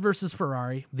Ford versus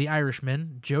Ferrari, The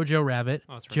Irishman, Jojo Rabbit,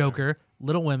 Oh, that's right Joker,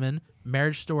 Little Women,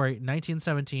 Marriage Story,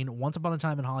 1917, Once Upon a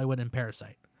Time in Hollywood, and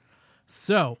Parasite.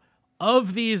 So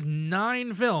of these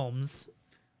 9 films,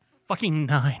 Fucking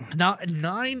 9. not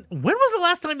 9. When was the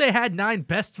last time they had 9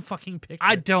 Best fucking Picture?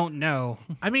 I don't know.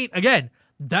 I mean, again,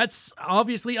 that's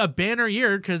obviously a banner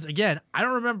year because again, I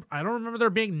don't remember there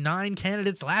being 9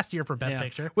 candidates last year for Best Yeah.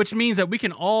 Picture. Which means that we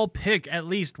can all pick at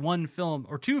least one film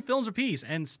or 2 films apiece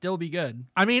and still be good.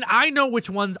 I mean, I know which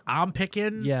ones I'm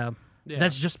picking. Yeah.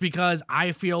 That's just because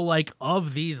I feel like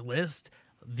of these lists,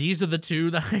 these are the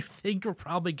 2 that I think are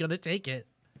probably gonna take it.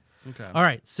 Okay. All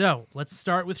right, so let's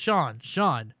start with Sean.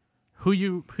 Sean, who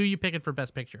you picking for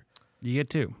Best Picture? You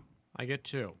get 2. I get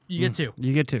 2. You get 2.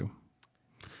 You get 2.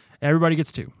 Everybody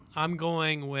gets 2. I'm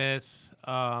going with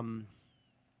The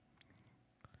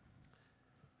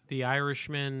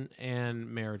Irishman and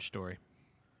Marriage Story.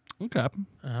 Okay.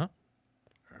 All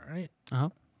right. Uh-huh.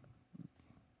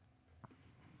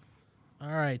 All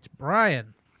right,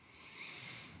 Brian.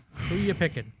 Who you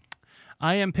picking?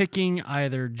 I am picking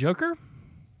either Joker.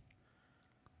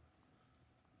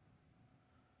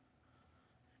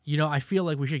 You know, I feel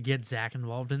like we should get Zach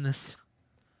involved in this.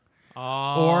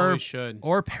 Oh, we should.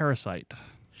 Or Parasite.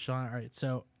 Sean, all right.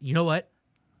 So you know what?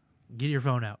 Get your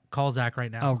phone out. Call Zach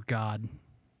right now. Oh God.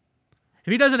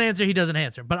 If he doesn't answer, he doesn't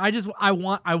answer. But I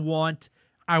want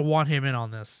him in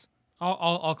on this.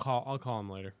 I'll call him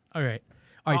later. All right.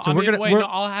 All right. I So mean, we're gonna.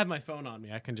 I'll have my phone on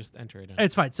me. I can just enter it in.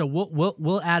 It's fine. So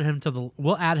we'll add him to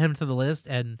the list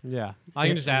and Yeah, I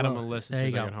can just add him well, a list as there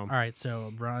soon you as I go. get home. All right.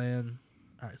 So Brian.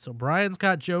 All right. So Brian's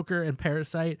got Joker and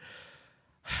Parasite.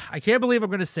 I can't believe I'm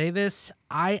going to say this.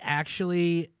 I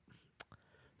actually.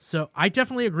 So I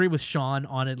definitely agree with Sean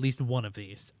on at least one of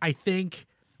these. I think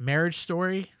Marriage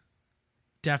Story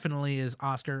definitely is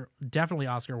Oscar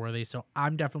worthy. So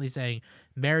I'm definitely saying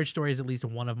Marriage Story is at least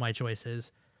one of my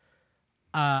choices.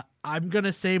 I'm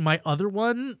gonna say my other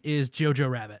one is Jojo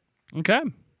Rabbit. Okay.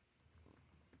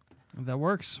 That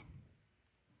works.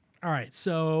 All right,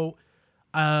 so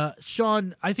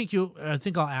Sean, I think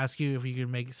I'll ask you if you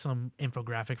can make some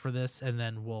infographic for this, and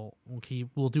then we'll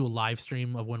do a live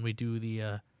stream of when we do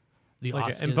the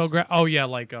Like Oscars an infographic. Oh yeah,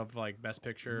 like of like best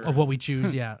picture of what we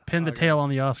choose. Yeah. Pin the tail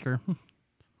on the Oscar.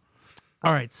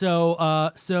 All right,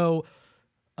 so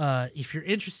if you're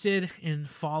interested in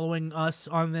following us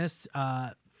on this,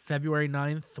 February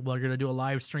 9th, we're going to do a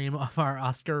live stream of our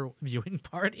Oscar viewing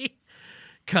party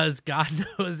because God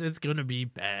knows it's going to be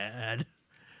bad.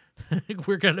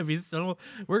 we're going to be so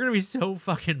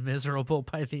fucking miserable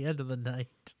by the end of the night.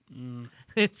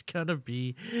 It's going to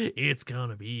be bad. It's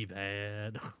gonna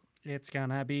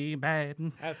be bad.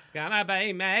 It's gonna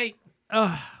be me.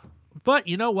 But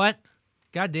you know what?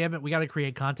 God damn it, we got to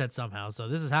create content somehow. So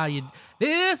this is how we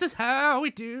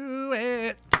do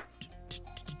it.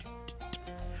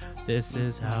 This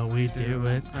is how we do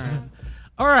it.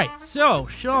 All right, so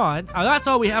Sean, that's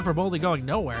all we have for Boldly Going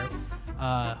Nowhere.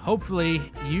 Hopefully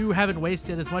you haven't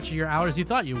wasted as much of your hours as you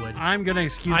thought you would. I'm gonna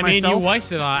excuse I myself. mean, you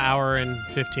wasted an hour and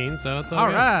 15, so it's All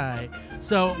right.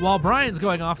 So while Brian's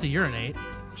going off to urinate,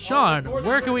 Sean,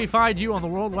 where can we find you on the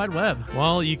World Wide Web?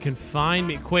 Well, you can find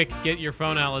me. Quick, get your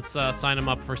phone out. Let's sign him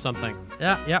up for something.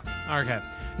 Yeah. Okay.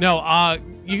 No,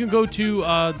 you can go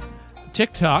to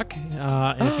TikTok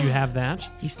if you have that.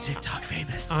 He's TikTok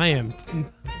famous. I am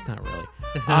not really.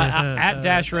 At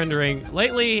Dash Rendering.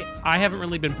 Lately, I haven't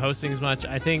really been posting as much.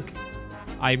 I think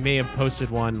I may have posted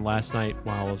one last night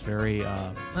while I was very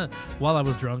While I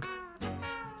was drunk.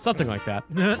 something like that.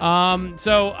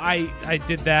 So I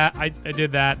did that. I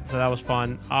did that. So that was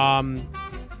fun.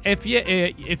 If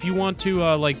you want to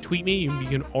like tweet me, you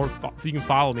can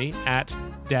follow me at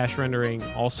Dash Rendering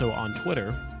also on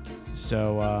Twitter.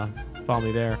 So follow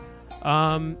me there.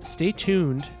 Stay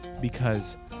tuned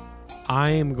because I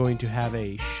am going to have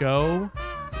a show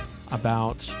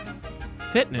about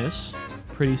fitness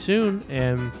pretty soon,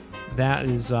 and that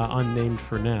is unnamed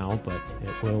for now, but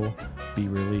it will be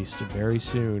released very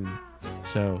soon.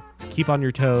 So keep on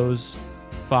your toes.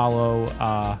 Follow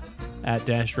at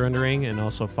Dash Rendering, and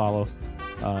also follow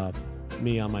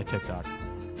me on my TikTok.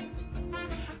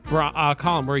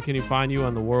 Colin, where can you find you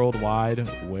on the World Wide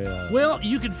Web? Well,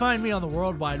 you can find me on the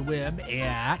World Wide Web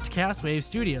at Castwave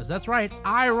Studios. That's right,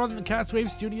 I run the Castwave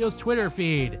Studios Twitter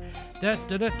feed. You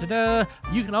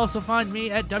can also find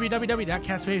me at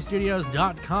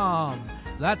www.castwavestudios.com.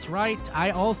 That's right,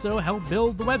 I also help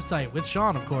build the website with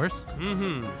Sean, of course.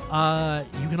 Mm-hmm.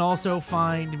 You can also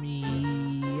find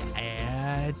me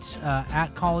at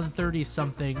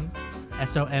Colin30something,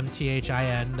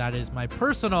 SOMTHIN. That is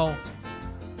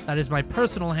my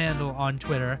personal handle on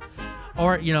Twitter.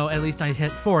 Or, at least I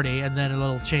hit 40, and then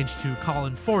it'll change to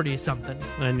Colin40 something.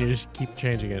 And you just keep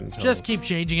changing it until... Just keep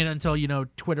changing it until,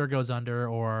 Twitter goes under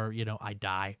or, I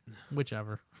die.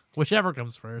 Whichever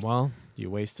comes first. Well, you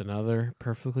waste another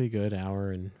perfectly good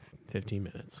hour and 15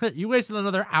 minutes. You wasted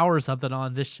another hour or something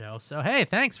on this show. So, hey,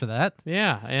 thanks for that.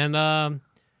 Yeah, and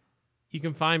you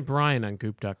can find Brian on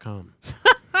Goop.com.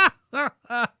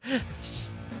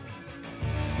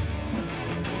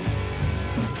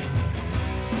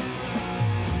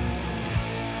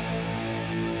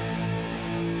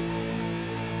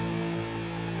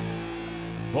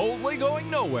 Boldly Going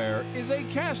Nowhere is a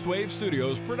Castwave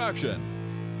Studios production.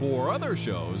 For other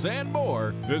shows and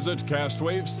more, visit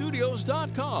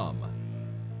castwavestudios.com.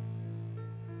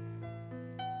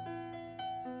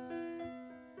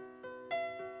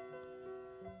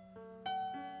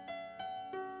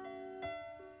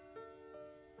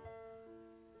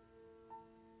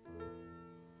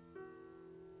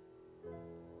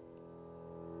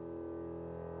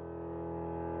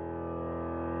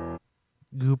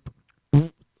 Goop.